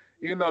all that.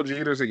 Even though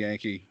Jeter's a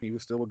Yankee, he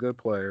was still a good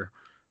player.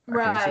 I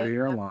can't sit Right.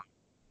 here and lie.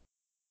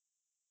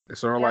 It's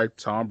sort of Yep. like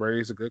Tom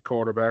Brady's a good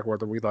quarterback,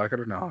 whether we like it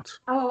or not.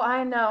 Oh,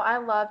 I know. I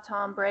love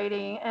Tom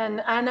Brady.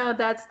 And I know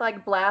that's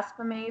like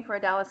blasphemy for a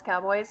Dallas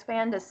Cowboys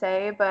fan to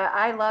say, but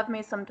I love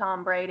me some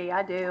Tom Brady.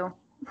 I do.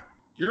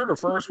 You're the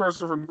first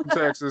person from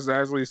Texas to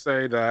actually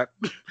say that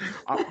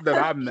that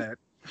I've met.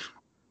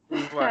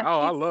 It's like,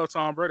 oh, I He's, love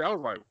Tom Brady. I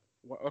was like,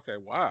 okay,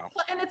 wow.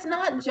 well, and it's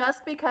not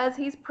just because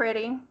he's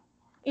pretty.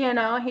 You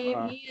know, Uh, he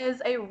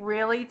is a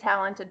really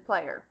talented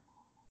player.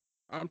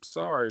 I'm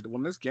sorry.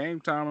 When it's game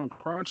time and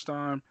crunch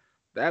time,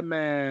 that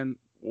man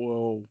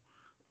will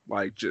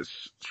like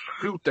just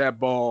shoot that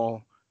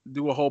ball,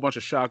 do a whole bunch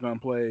of shotgun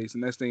plays,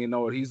 and next thing you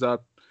know, he's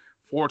up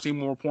 14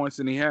 more points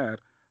than he had,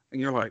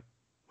 and you're like,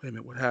 wait a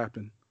minute, what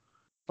happened?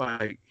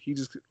 Like he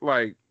just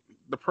like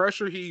the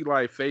pressure he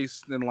like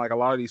faced in like a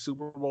lot of these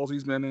Super Bowls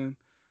he's been in.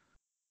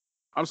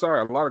 I'm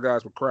sorry, a lot of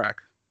guys would crack.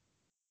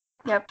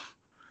 Yep.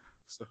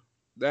 So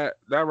that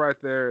right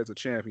there is a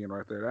champion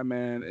right there. That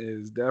man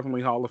is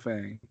definitely Hall of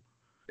Fame.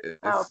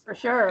 Oh, It's for it,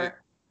 sure.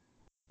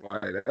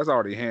 like that's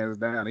already hands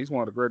down. He's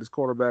one of the greatest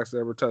quarterbacks to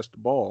ever touch the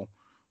ball.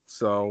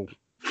 So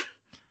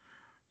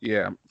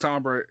yeah,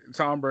 Tom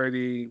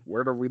Brady,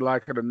 whether we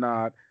like it or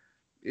not,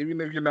 even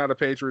if you're not a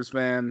Patriots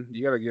fan,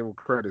 you got to give him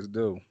credit's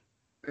due.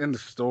 In the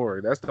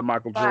story, that's the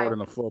Michael Right.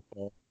 Jordan of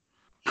football.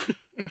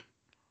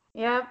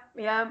 Yep,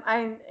 yep.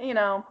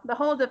 The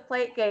whole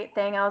Deflategate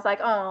thing, I was like,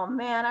 oh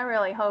man, I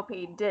really hope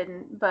he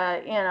didn't.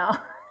 But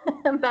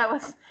that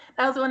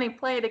was when he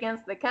played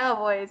against the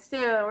Cowboys too.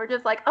 And we're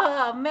just like,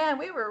 oh man,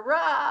 we were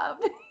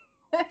robbed.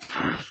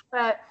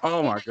 But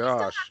Oh my you still have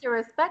gosh, to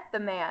respect the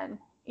man.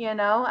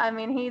 I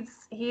mean,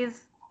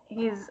 he's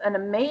an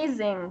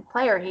amazing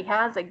player. He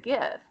has a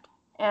gift,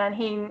 and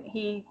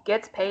he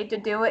gets paid to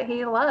do what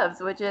he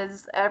loves, which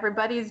is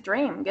everybody's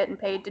dream, getting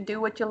paid to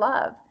do what you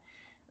love.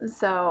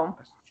 So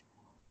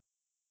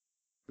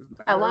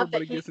I not love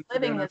that everybody he's gets into the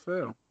living his NFL.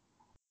 dream.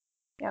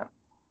 Yeah.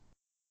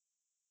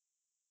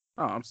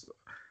 Oh,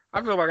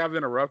 I feel like I've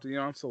interrupted you.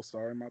 I'm so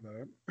sorry, my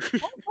bad.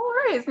 Oh, no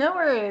worries, no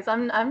worries.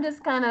 I'm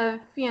just kind of,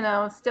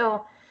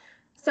 still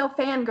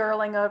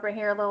fangirling over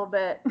here a little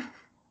bit.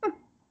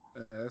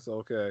 That's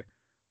okay.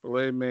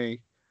 Believe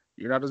me,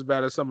 you're not as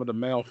bad as some of the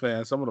male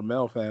fans. Some of the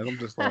male fans, I'm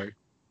just like,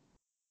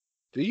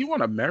 do you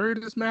want to marry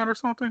this man or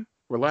something? Yeah,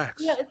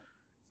 Relax.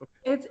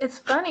 it's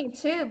funny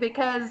too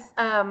because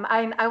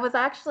I was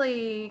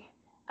actually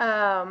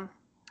I'm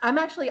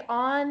actually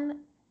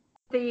on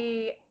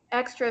the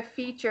extra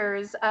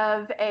features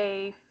of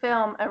a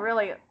film, a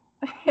really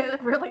a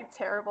really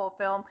terrible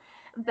film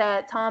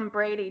that Tom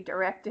Brady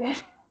directed.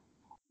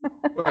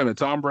 Wait a minute,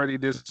 Tom Brady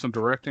did some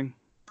directing.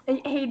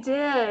 He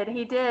did.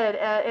 He did.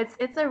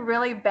 It's a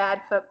really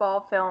bad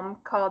football film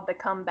called The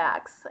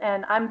Comebacks,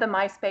 and I'm the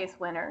MySpace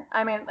winner.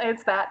 I mean,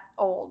 it's that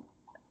old.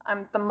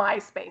 I'm the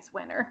MySpace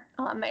winner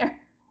on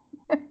there.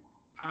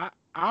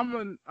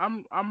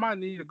 I might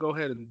need to go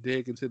ahead and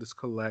dig into this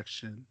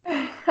collection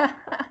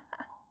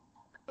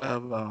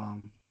of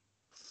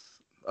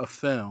a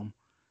film.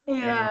 And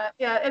Yeah,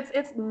 yeah.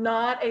 It's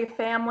not a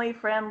family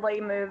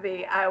friendly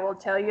movie. I will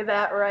tell you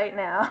that right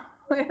now.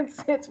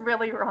 It's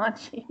really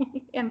raunchy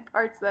in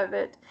parts of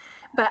it,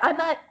 but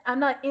I'm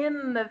not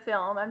in the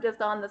film. I'm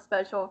just on the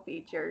special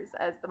features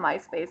as the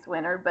MySpace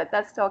winner. But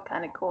that's still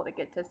kind of cool to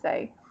get to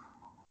say.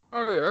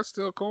 oh yeah, that's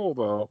still cool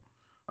though.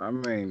 I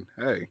mean,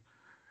 hey,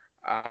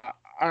 I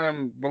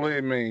I'm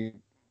believe me,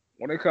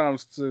 when it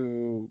comes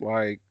to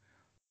like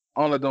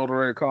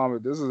unadulterated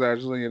comedy, this is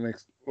actually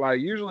like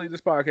usually this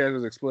podcast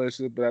is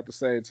explicit, but at the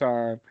same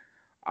time,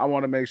 I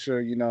want to make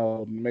sure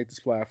make this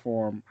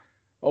platform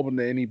open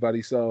to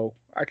anybody, so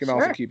I can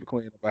also Sure. keep it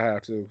clean if I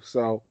have to.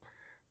 So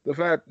the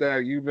fact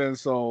that you've been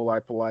so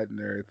like polite and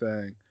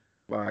everything,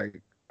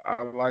 like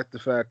I like the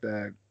fact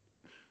that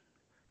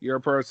you're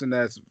a person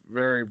that's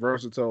very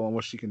versatile in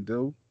what she can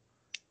do,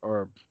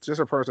 or just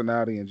her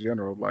personality in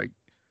general. Like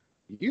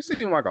you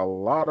seem like a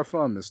lot of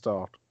fun, Miss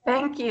Toft.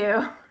 Thank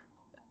you.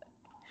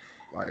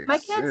 Like My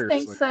kids think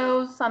seriously.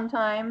 so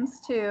sometimes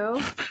too,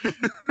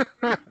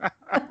 when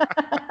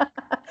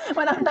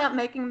I'm not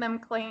making them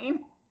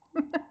clean.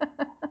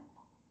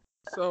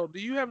 So do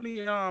you have any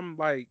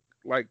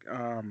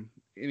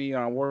any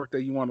work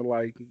that you want to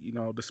like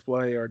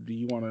display, or do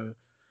you want to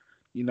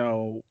you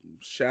know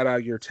shout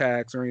out your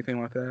tags or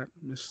anything like that,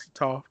 Miss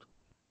Toft?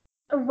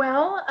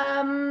 Well,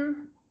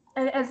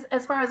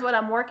 as far as what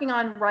I'm working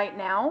on right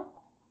now,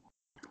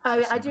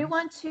 That's I do nice.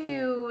 want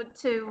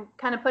to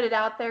kind of put it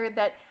out there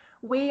that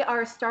we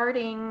are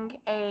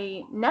starting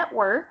a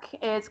network.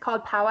 It's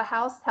called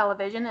Powerhouse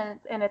Television,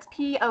 and it's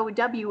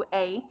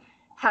POWA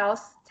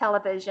House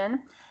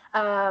Television.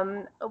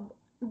 Um,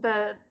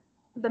 the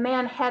the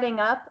man heading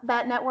up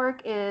that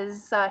network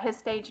is his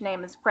stage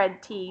name is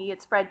Fred T.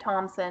 It's Fred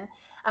Thompson.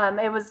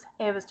 It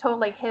was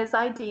totally his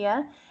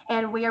idea,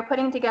 and we are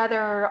putting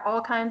together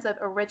all kinds of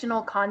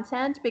original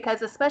content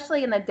because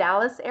especially in the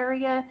Dallas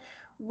area,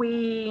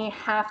 we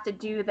have to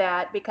do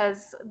that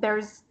because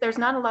there's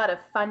not a lot of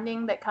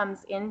funding that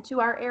comes into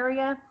our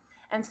area,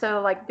 and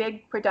so like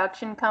big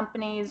production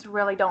companies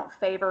really don't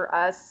favor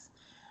us.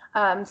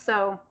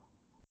 So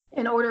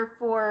in order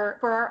for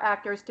our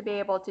actors to be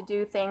able to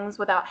do things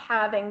without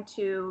having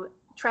to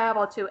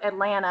travel to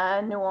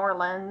Atlanta, New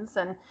Orleans,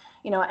 and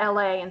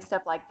LA and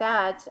stuff like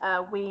that,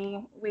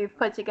 we've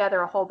put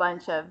together a whole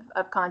bunch of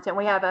content.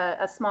 We have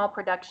a small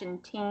production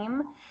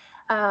team.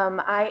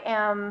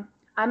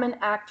 I'm an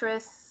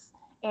actress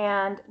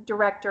and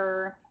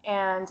director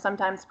and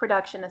sometimes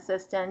production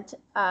assistant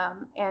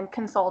and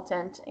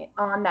consultant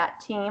on that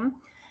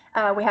team.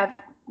 We have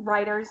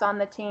writers on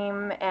the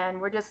team, and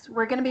we're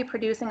going to be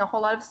producing a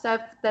whole lot of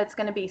stuff that's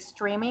going to be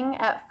streaming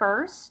at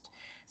first.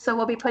 So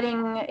we'll be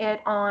putting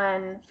it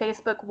on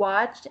Facebook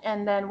Watch,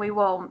 and then we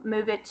will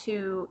move it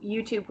to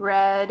YouTube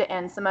Red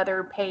and some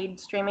other paid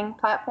streaming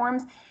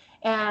platforms.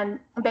 And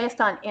based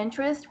on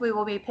interest, we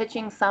will be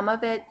pitching some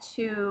of it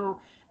to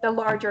the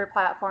larger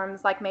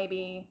platforms like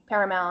maybe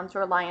Paramount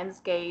or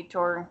Lionsgate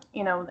or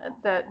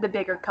the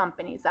bigger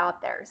companies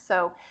out there.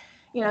 So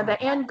the Wow.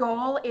 end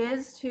goal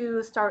is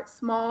to start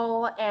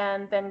small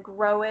and then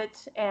grow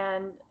it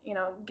and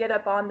get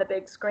up on the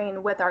big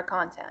screen with our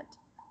content.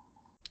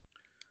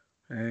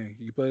 Hey,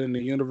 you put it in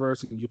the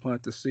universe and you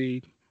plant the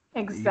seed,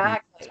 anything is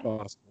Exactly.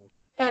 possible.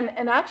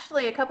 And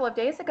actually, a couple of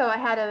days ago, I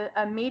had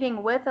a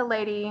meeting with a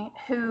lady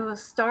who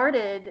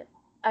started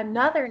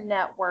another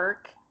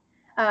network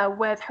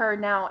with her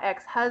now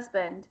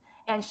ex-husband,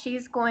 and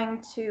she's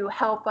going to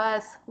help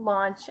us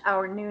launch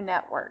our new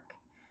network.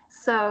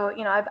 So,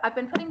 I've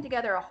been putting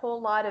together a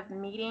whole lot of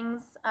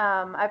meetings.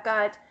 I've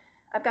got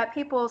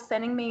people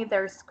sending me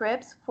their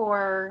scripts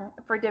for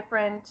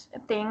different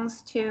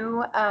things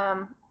too,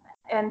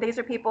 and these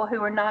are people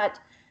who are not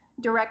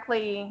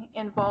directly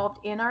involved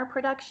in our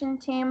production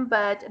team,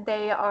 but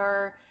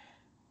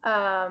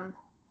um,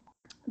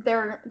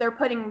 they're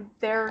putting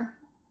their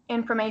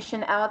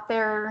information out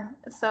there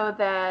so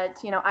that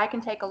I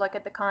can take a look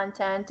at the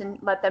content and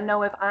let them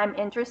know if I'm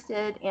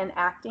interested in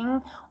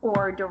acting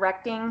or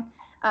directing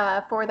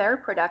for their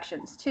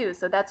productions too.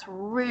 So that's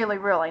really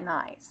really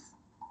nice.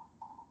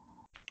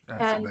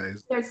 That's And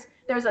amazing.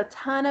 there's a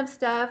ton of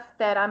stuff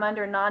that I'm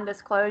under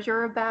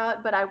non-disclosure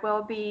about, but I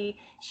will be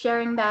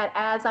sharing that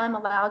as I'm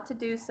allowed to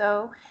do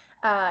so,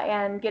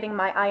 and getting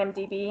my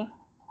IMDb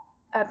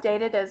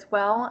updated as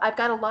well. I've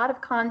got a lot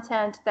of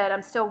content that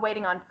I'm still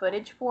waiting on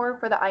footage for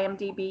the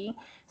IMDb,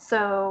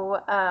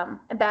 so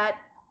that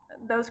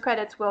those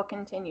credits will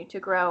continue to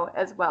grow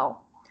as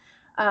well.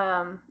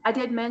 I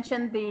did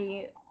mention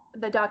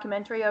the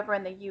documentary over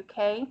in the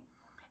UK.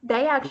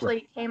 They Right.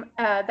 actually came.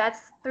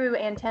 That's through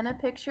Antenna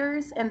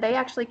Pictures, and they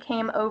actually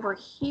came over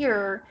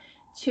here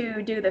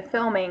to do the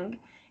filming.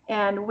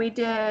 And we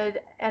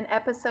did an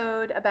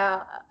episode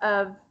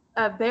of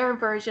their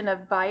version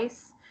of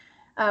Vice.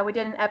 We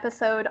did an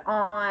episode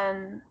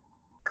on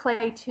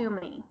Clay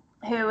Toomey,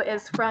 who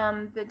is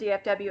from the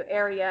DFW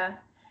area,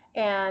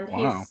 and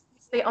Wow.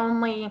 he's the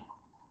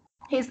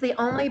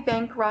only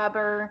bank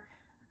robber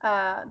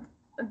uh,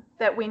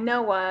 that we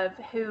know of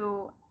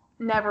who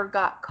never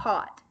got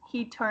caught.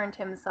 He turned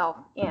himself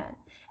in,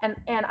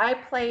 and I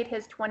played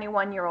his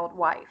 21-year-old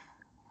wife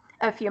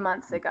a few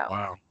months ago.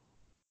 Wow.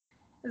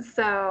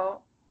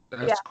 So yeah,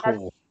 That's that's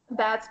cool.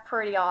 that's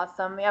pretty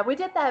awesome. Yeah, we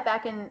did that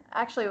back in,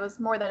 actually it was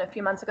more than a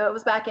few months ago. It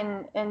was back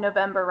in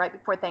November, right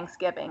before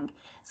Thanksgiving.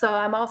 So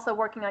I'm also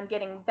working on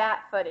getting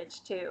that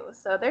footage too.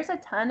 So there's a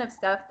ton of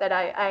stuff that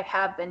I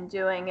have been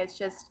doing. It's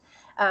just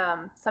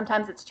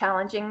sometimes it's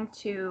challenging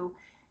to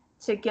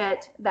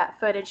get that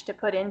footage to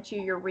put into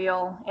your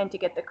reel and to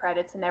get the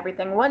credits and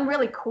everything. One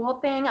really cool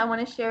thing I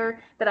want to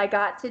share that I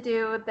got to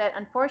do that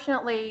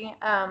unfortunately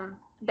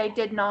they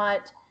did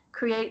not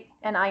create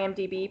an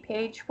IMDb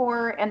page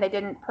for, and they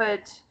didn't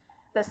put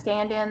the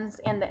stand-ins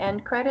in the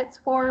end credits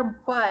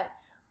for, but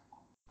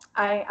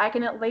I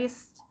can at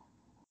least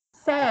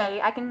say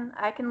I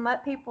can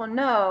let people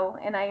know,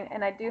 and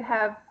I do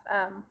have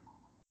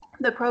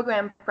the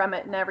program from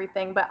it and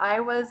everything. But I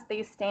was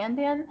the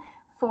stand-in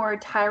for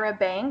Tyra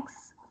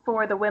Banks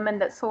for the Women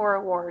That Soar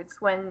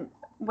Awards when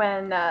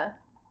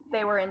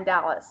they were in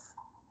Dallas.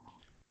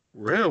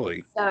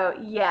 Really? So That's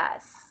a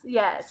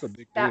yes,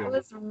 big that deal.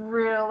 was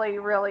really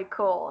really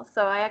cool.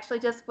 So I actually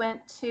just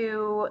went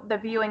to the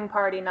viewing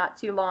party not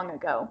too long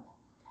ago.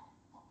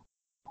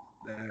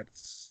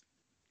 That's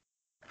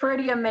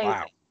Pretty wow.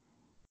 amazing.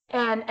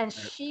 And That,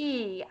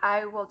 she,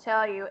 I will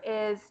tell you,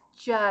 is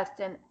just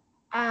an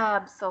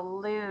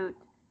absolute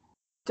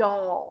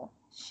doll.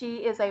 She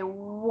is a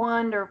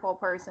wonderful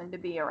person to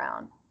be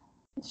around.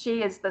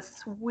 She is the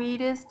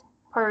sweetest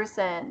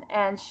person,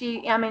 and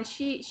I mean,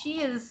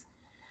 she's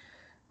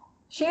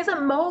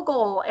a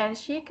mogul, and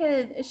she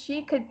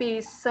could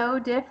be so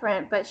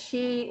different, but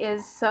she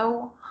is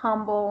so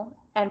humble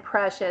and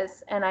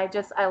precious, and I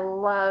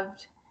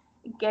loved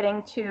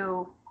getting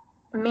to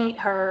meet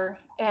her.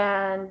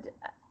 And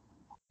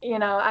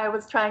I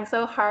was trying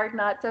so hard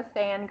not to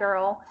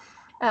fangirl,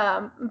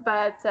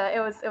 but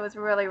it was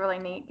really really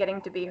neat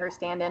getting to be her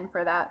stand-in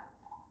for that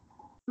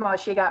while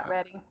she got I,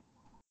 ready.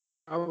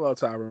 I love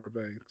Tyra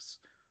Banks.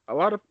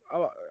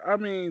 I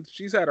mean,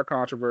 she's had her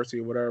controversy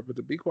or whatever, but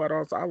to be quite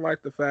honest, I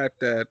like the fact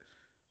that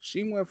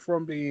she went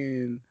from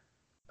being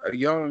a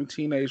young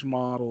teenage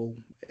model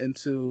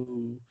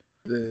into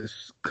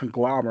this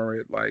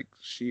conglomerate. Like,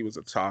 she was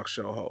a talk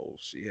show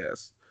host. She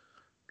has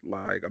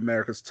like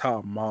America's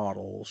Top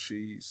Model.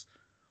 She's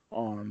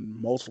on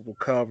multiple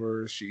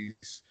covers.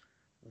 She's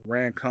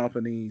ran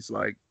companies.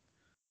 Like,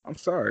 I'm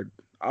sorry.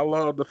 I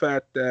love the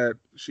fact that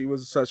she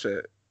was such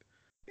a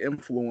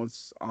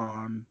influence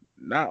on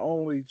not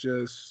only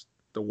just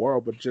the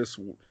world, but just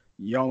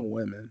young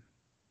women.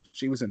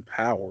 She was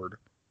empowered.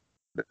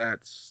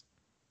 That's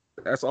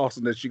that's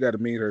awesome that you got to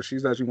meet her.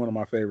 She's actually one of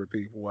my favorite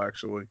people,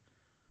 actually.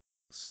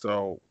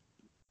 So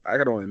I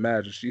can only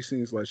imagine. She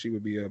seems like she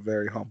would be a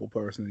very humble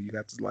person. You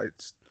got to like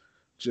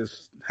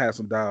just have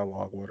some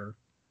dialogue with her.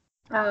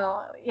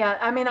 Oh yeah,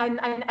 I mean, I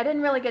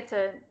didn't really get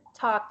to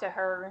talk to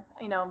her,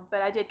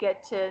 but I did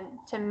get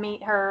to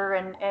meet her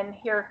and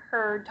hear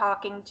her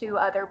talking to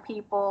other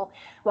people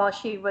while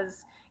she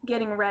was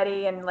getting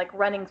ready and like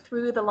running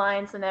through the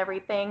lines and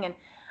everything. And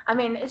I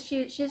mean,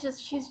 she's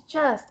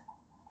just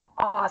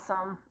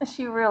awesome.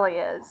 She really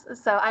is.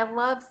 So I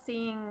love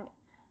seeing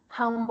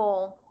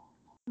humble,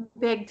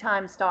 big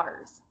time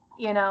stars,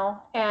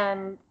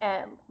 and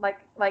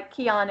like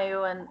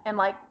Keanu and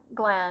like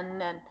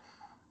Glenn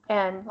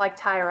and like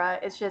Tyra.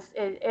 It's just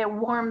it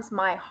warms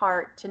my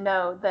heart to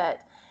know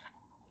that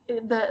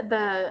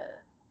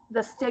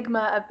the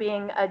stigma of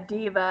being a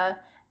diva,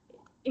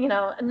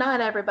 not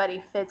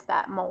everybody fits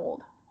that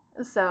mold.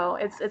 So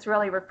it's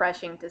really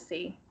refreshing to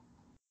see.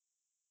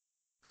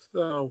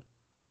 So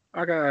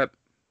I got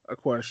a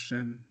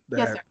question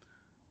Yes, sir.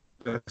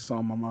 that's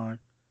on my mind.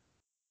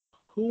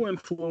 Who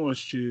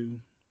influenced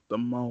you the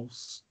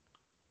most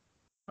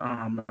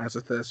as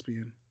a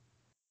thespian?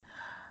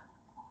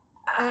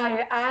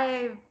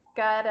 I've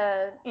got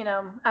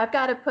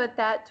to put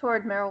that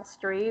toward Meryl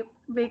Streep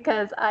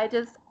because I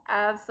just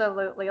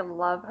absolutely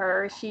love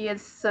her. She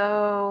is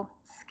so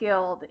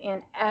skilled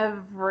in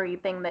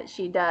everything that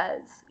she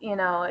does.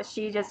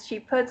 She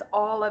puts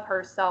all of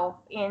herself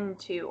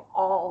into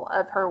all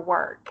of her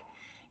work.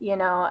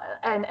 And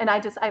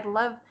I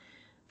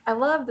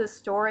love the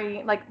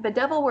story. Like The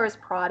Devil Wears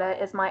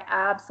Prada is my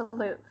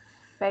absolute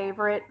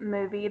favorite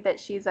movie that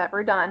she's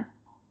ever done.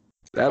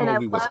 That And I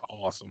movie was love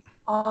awesome.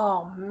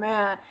 Oh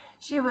man,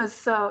 she was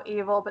so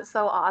evil but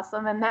so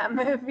awesome in that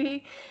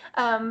movie.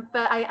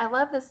 But I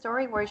love the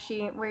story where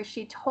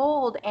she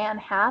told Anne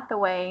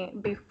Hathaway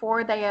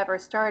before they ever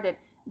started,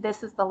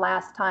 "This is the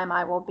last time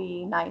I will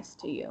be nice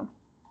to you,"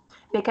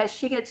 because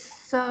she gets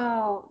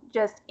so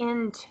just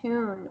in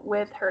tune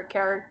with her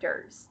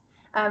characters.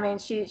 I mean,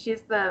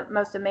 she's the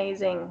most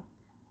amazing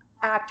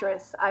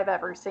actress I've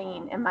ever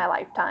seen in my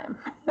lifetime.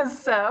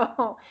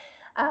 So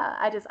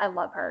I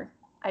love her.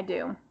 I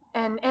do.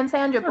 And I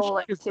Sandra thought she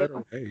Bullock gets too. better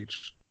with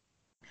age.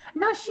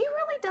 No, she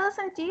really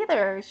doesn't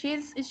either.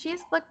 She's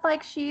looked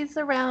like she's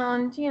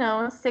around,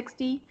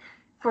 60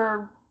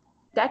 for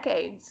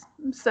decades.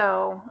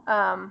 So,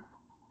 I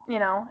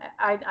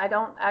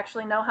don't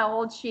actually know how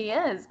old she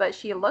is, but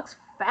she looks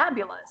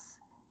fabulous.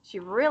 She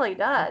really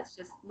does.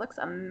 Just looks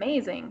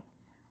amazing.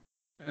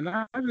 And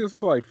I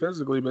just like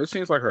physically, but it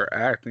seems like her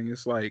acting.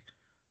 It's like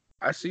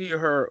I see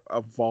her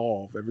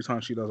evolve every time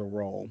she does a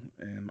role,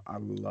 and I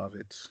love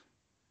it.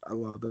 I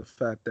love the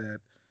fact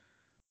that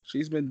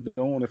she's been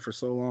doing it for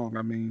so long.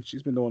 I mean,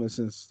 she's been doing it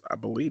since I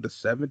believe the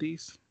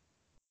 70s, if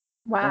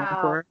I'm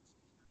Wow. correct.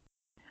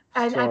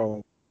 And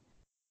So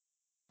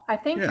I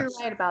think you're yes,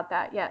 right about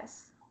that.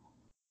 Yes.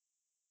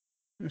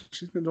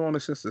 she's been doing it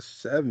since the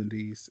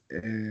 70s,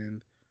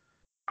 and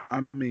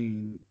I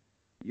mean,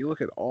 you look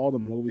at all the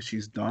movies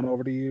she's done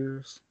over the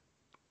years.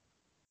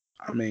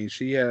 I mean,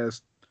 she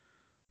has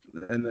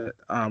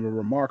a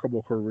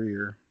remarkable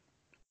career.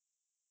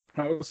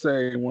 I would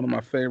say one of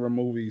my favorite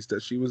movies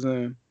that she was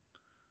in,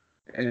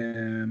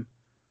 and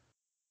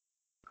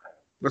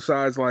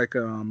besides like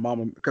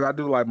Mama, because I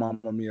do like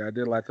Mamma Mia.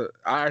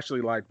 I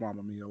actually like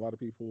Mamma Mia. A lot of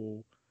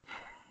people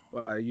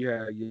like,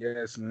 yeah,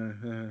 yes,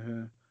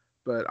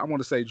 but I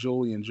want to say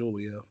Julie and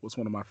Julia was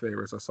one of my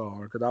favorites. I saw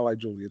her because I like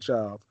Julia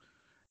Child,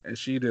 and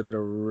she did a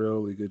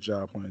really good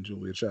job playing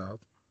Julia Child.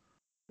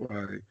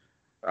 Like,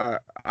 I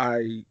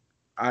I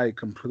I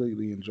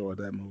completely enjoyed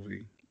that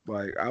movie.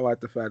 Like, I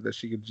like the fact that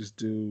she could just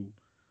do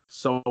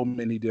so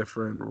many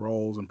different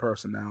roles and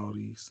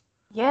personalities.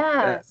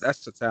 Yes.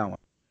 That's the talent.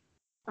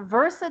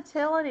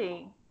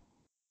 Versatility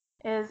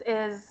is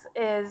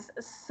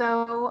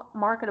so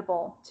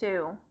marketable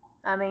too.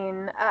 I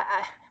mean,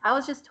 I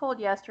was just told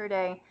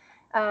yesterday,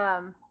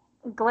 um,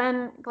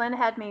 Glenn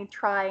had me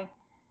try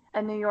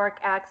a New York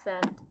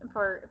accent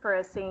for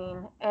a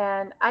scene,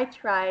 and I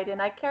tried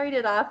and I carried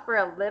it off for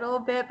a little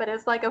bit, but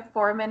it's like a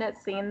 4 minute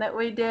scene that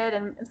we did,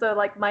 and so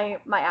like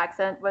my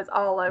accent was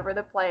all over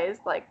the place,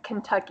 like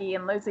Kentucky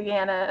and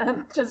Louisiana,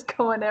 and just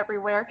going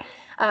everywhere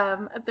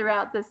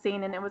throughout the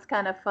scene, and it was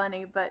kind of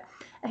funny. But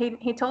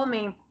he told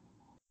me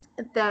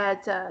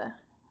that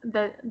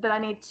that I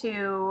need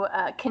to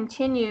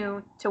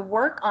continue to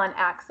work on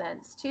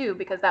accents too,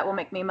 because that will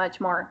make me much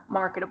more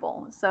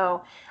marketable.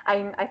 So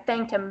I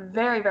thanked him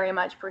very, very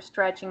much for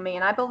stretching me,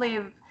 and I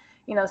believe,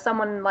 you know,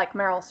 someone like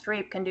Meryl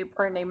Streep can do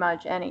pretty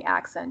much any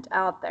accent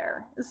out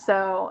there.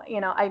 So, you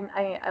know,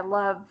 I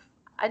love,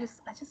 I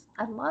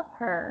love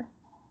her.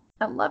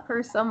 I love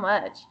her so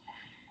much,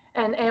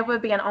 and it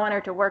would be an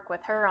honor to work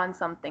with her on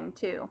something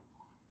too.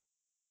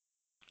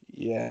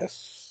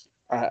 Yes,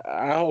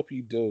 I hope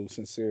you do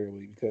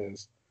sincerely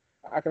because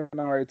I can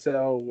already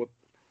tell with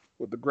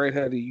the great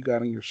head that you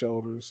got on your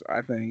shoulders.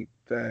 I think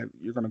that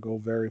you're gonna go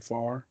very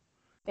far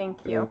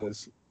Thank you.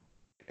 because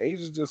age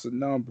is just a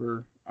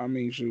number. I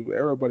mean, shoot,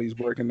 everybody's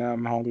breaking down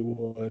in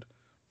Hollywood,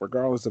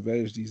 regardless of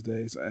age these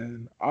days.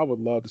 And I would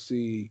love to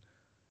see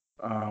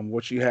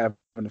what you have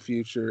in the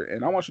future.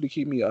 And I want you to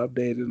keep me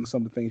updated on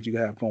some of the things you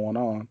have going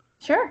on.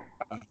 Sure.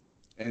 Uh,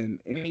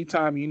 and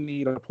anytime you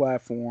need a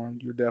platform,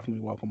 you're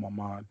definitely welcome on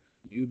mine.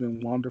 You've been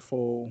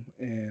wonderful,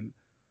 and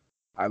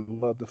I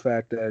love the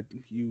fact that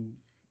you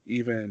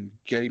even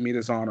gave me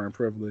this honor and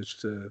privilege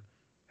to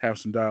have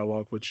some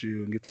dialogue with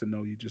you and get to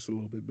know you just a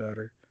little bit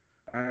better.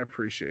 I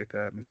appreciate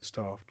that, Ms.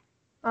 Toft.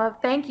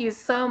 Thank you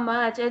so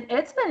much.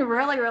 It's been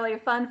really, really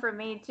fun for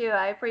me too.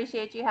 I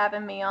appreciate you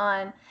having me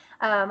on.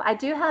 I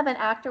do have an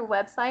actor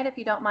website if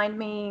you don't mind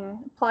me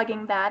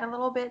plugging that a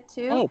little bit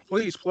too. Oh,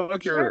 please Sure.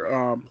 plug your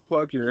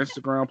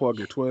Instagram, plug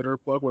your Twitter,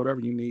 plug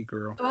whatever you need,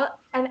 girl. Well,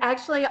 and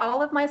actually,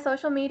 all of my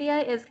social media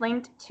is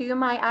linked to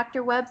my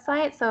actor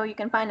website, so you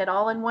can find it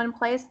all in one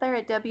place there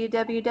at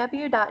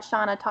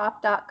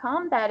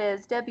www.shawnatoft.com. That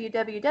is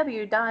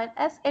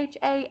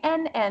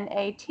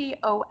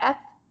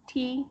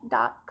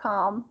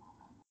www.shannatoft.com.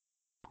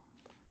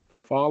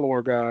 Follow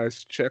her,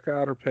 guys. Check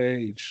out her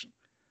page.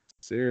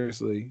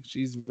 Seriously,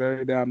 she's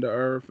very down to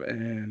earth,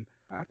 and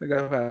I think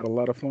I've had a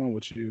lot of fun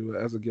with you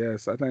as a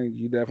guest. I think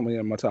you definitely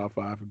in my top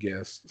five of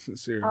guests,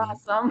 sincerely.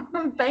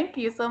 Awesome. Thank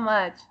you so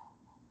much.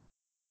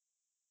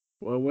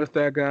 Well, with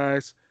that,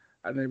 guys,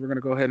 I think we're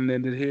gonna go ahead and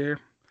end it here.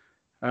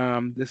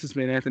 This has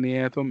been Anthony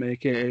Anthem,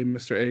 aka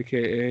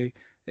Mr.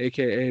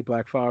 aka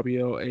Black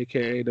Fabio,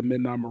 aka the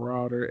Midnight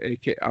Marauder,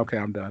 aka okay,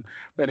 I'm done.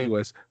 But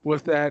anyways,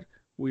 with that,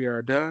 we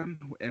are done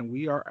and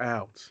we are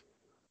out.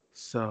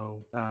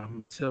 So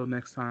till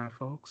next time,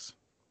 folks,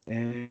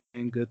 and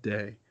good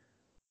day.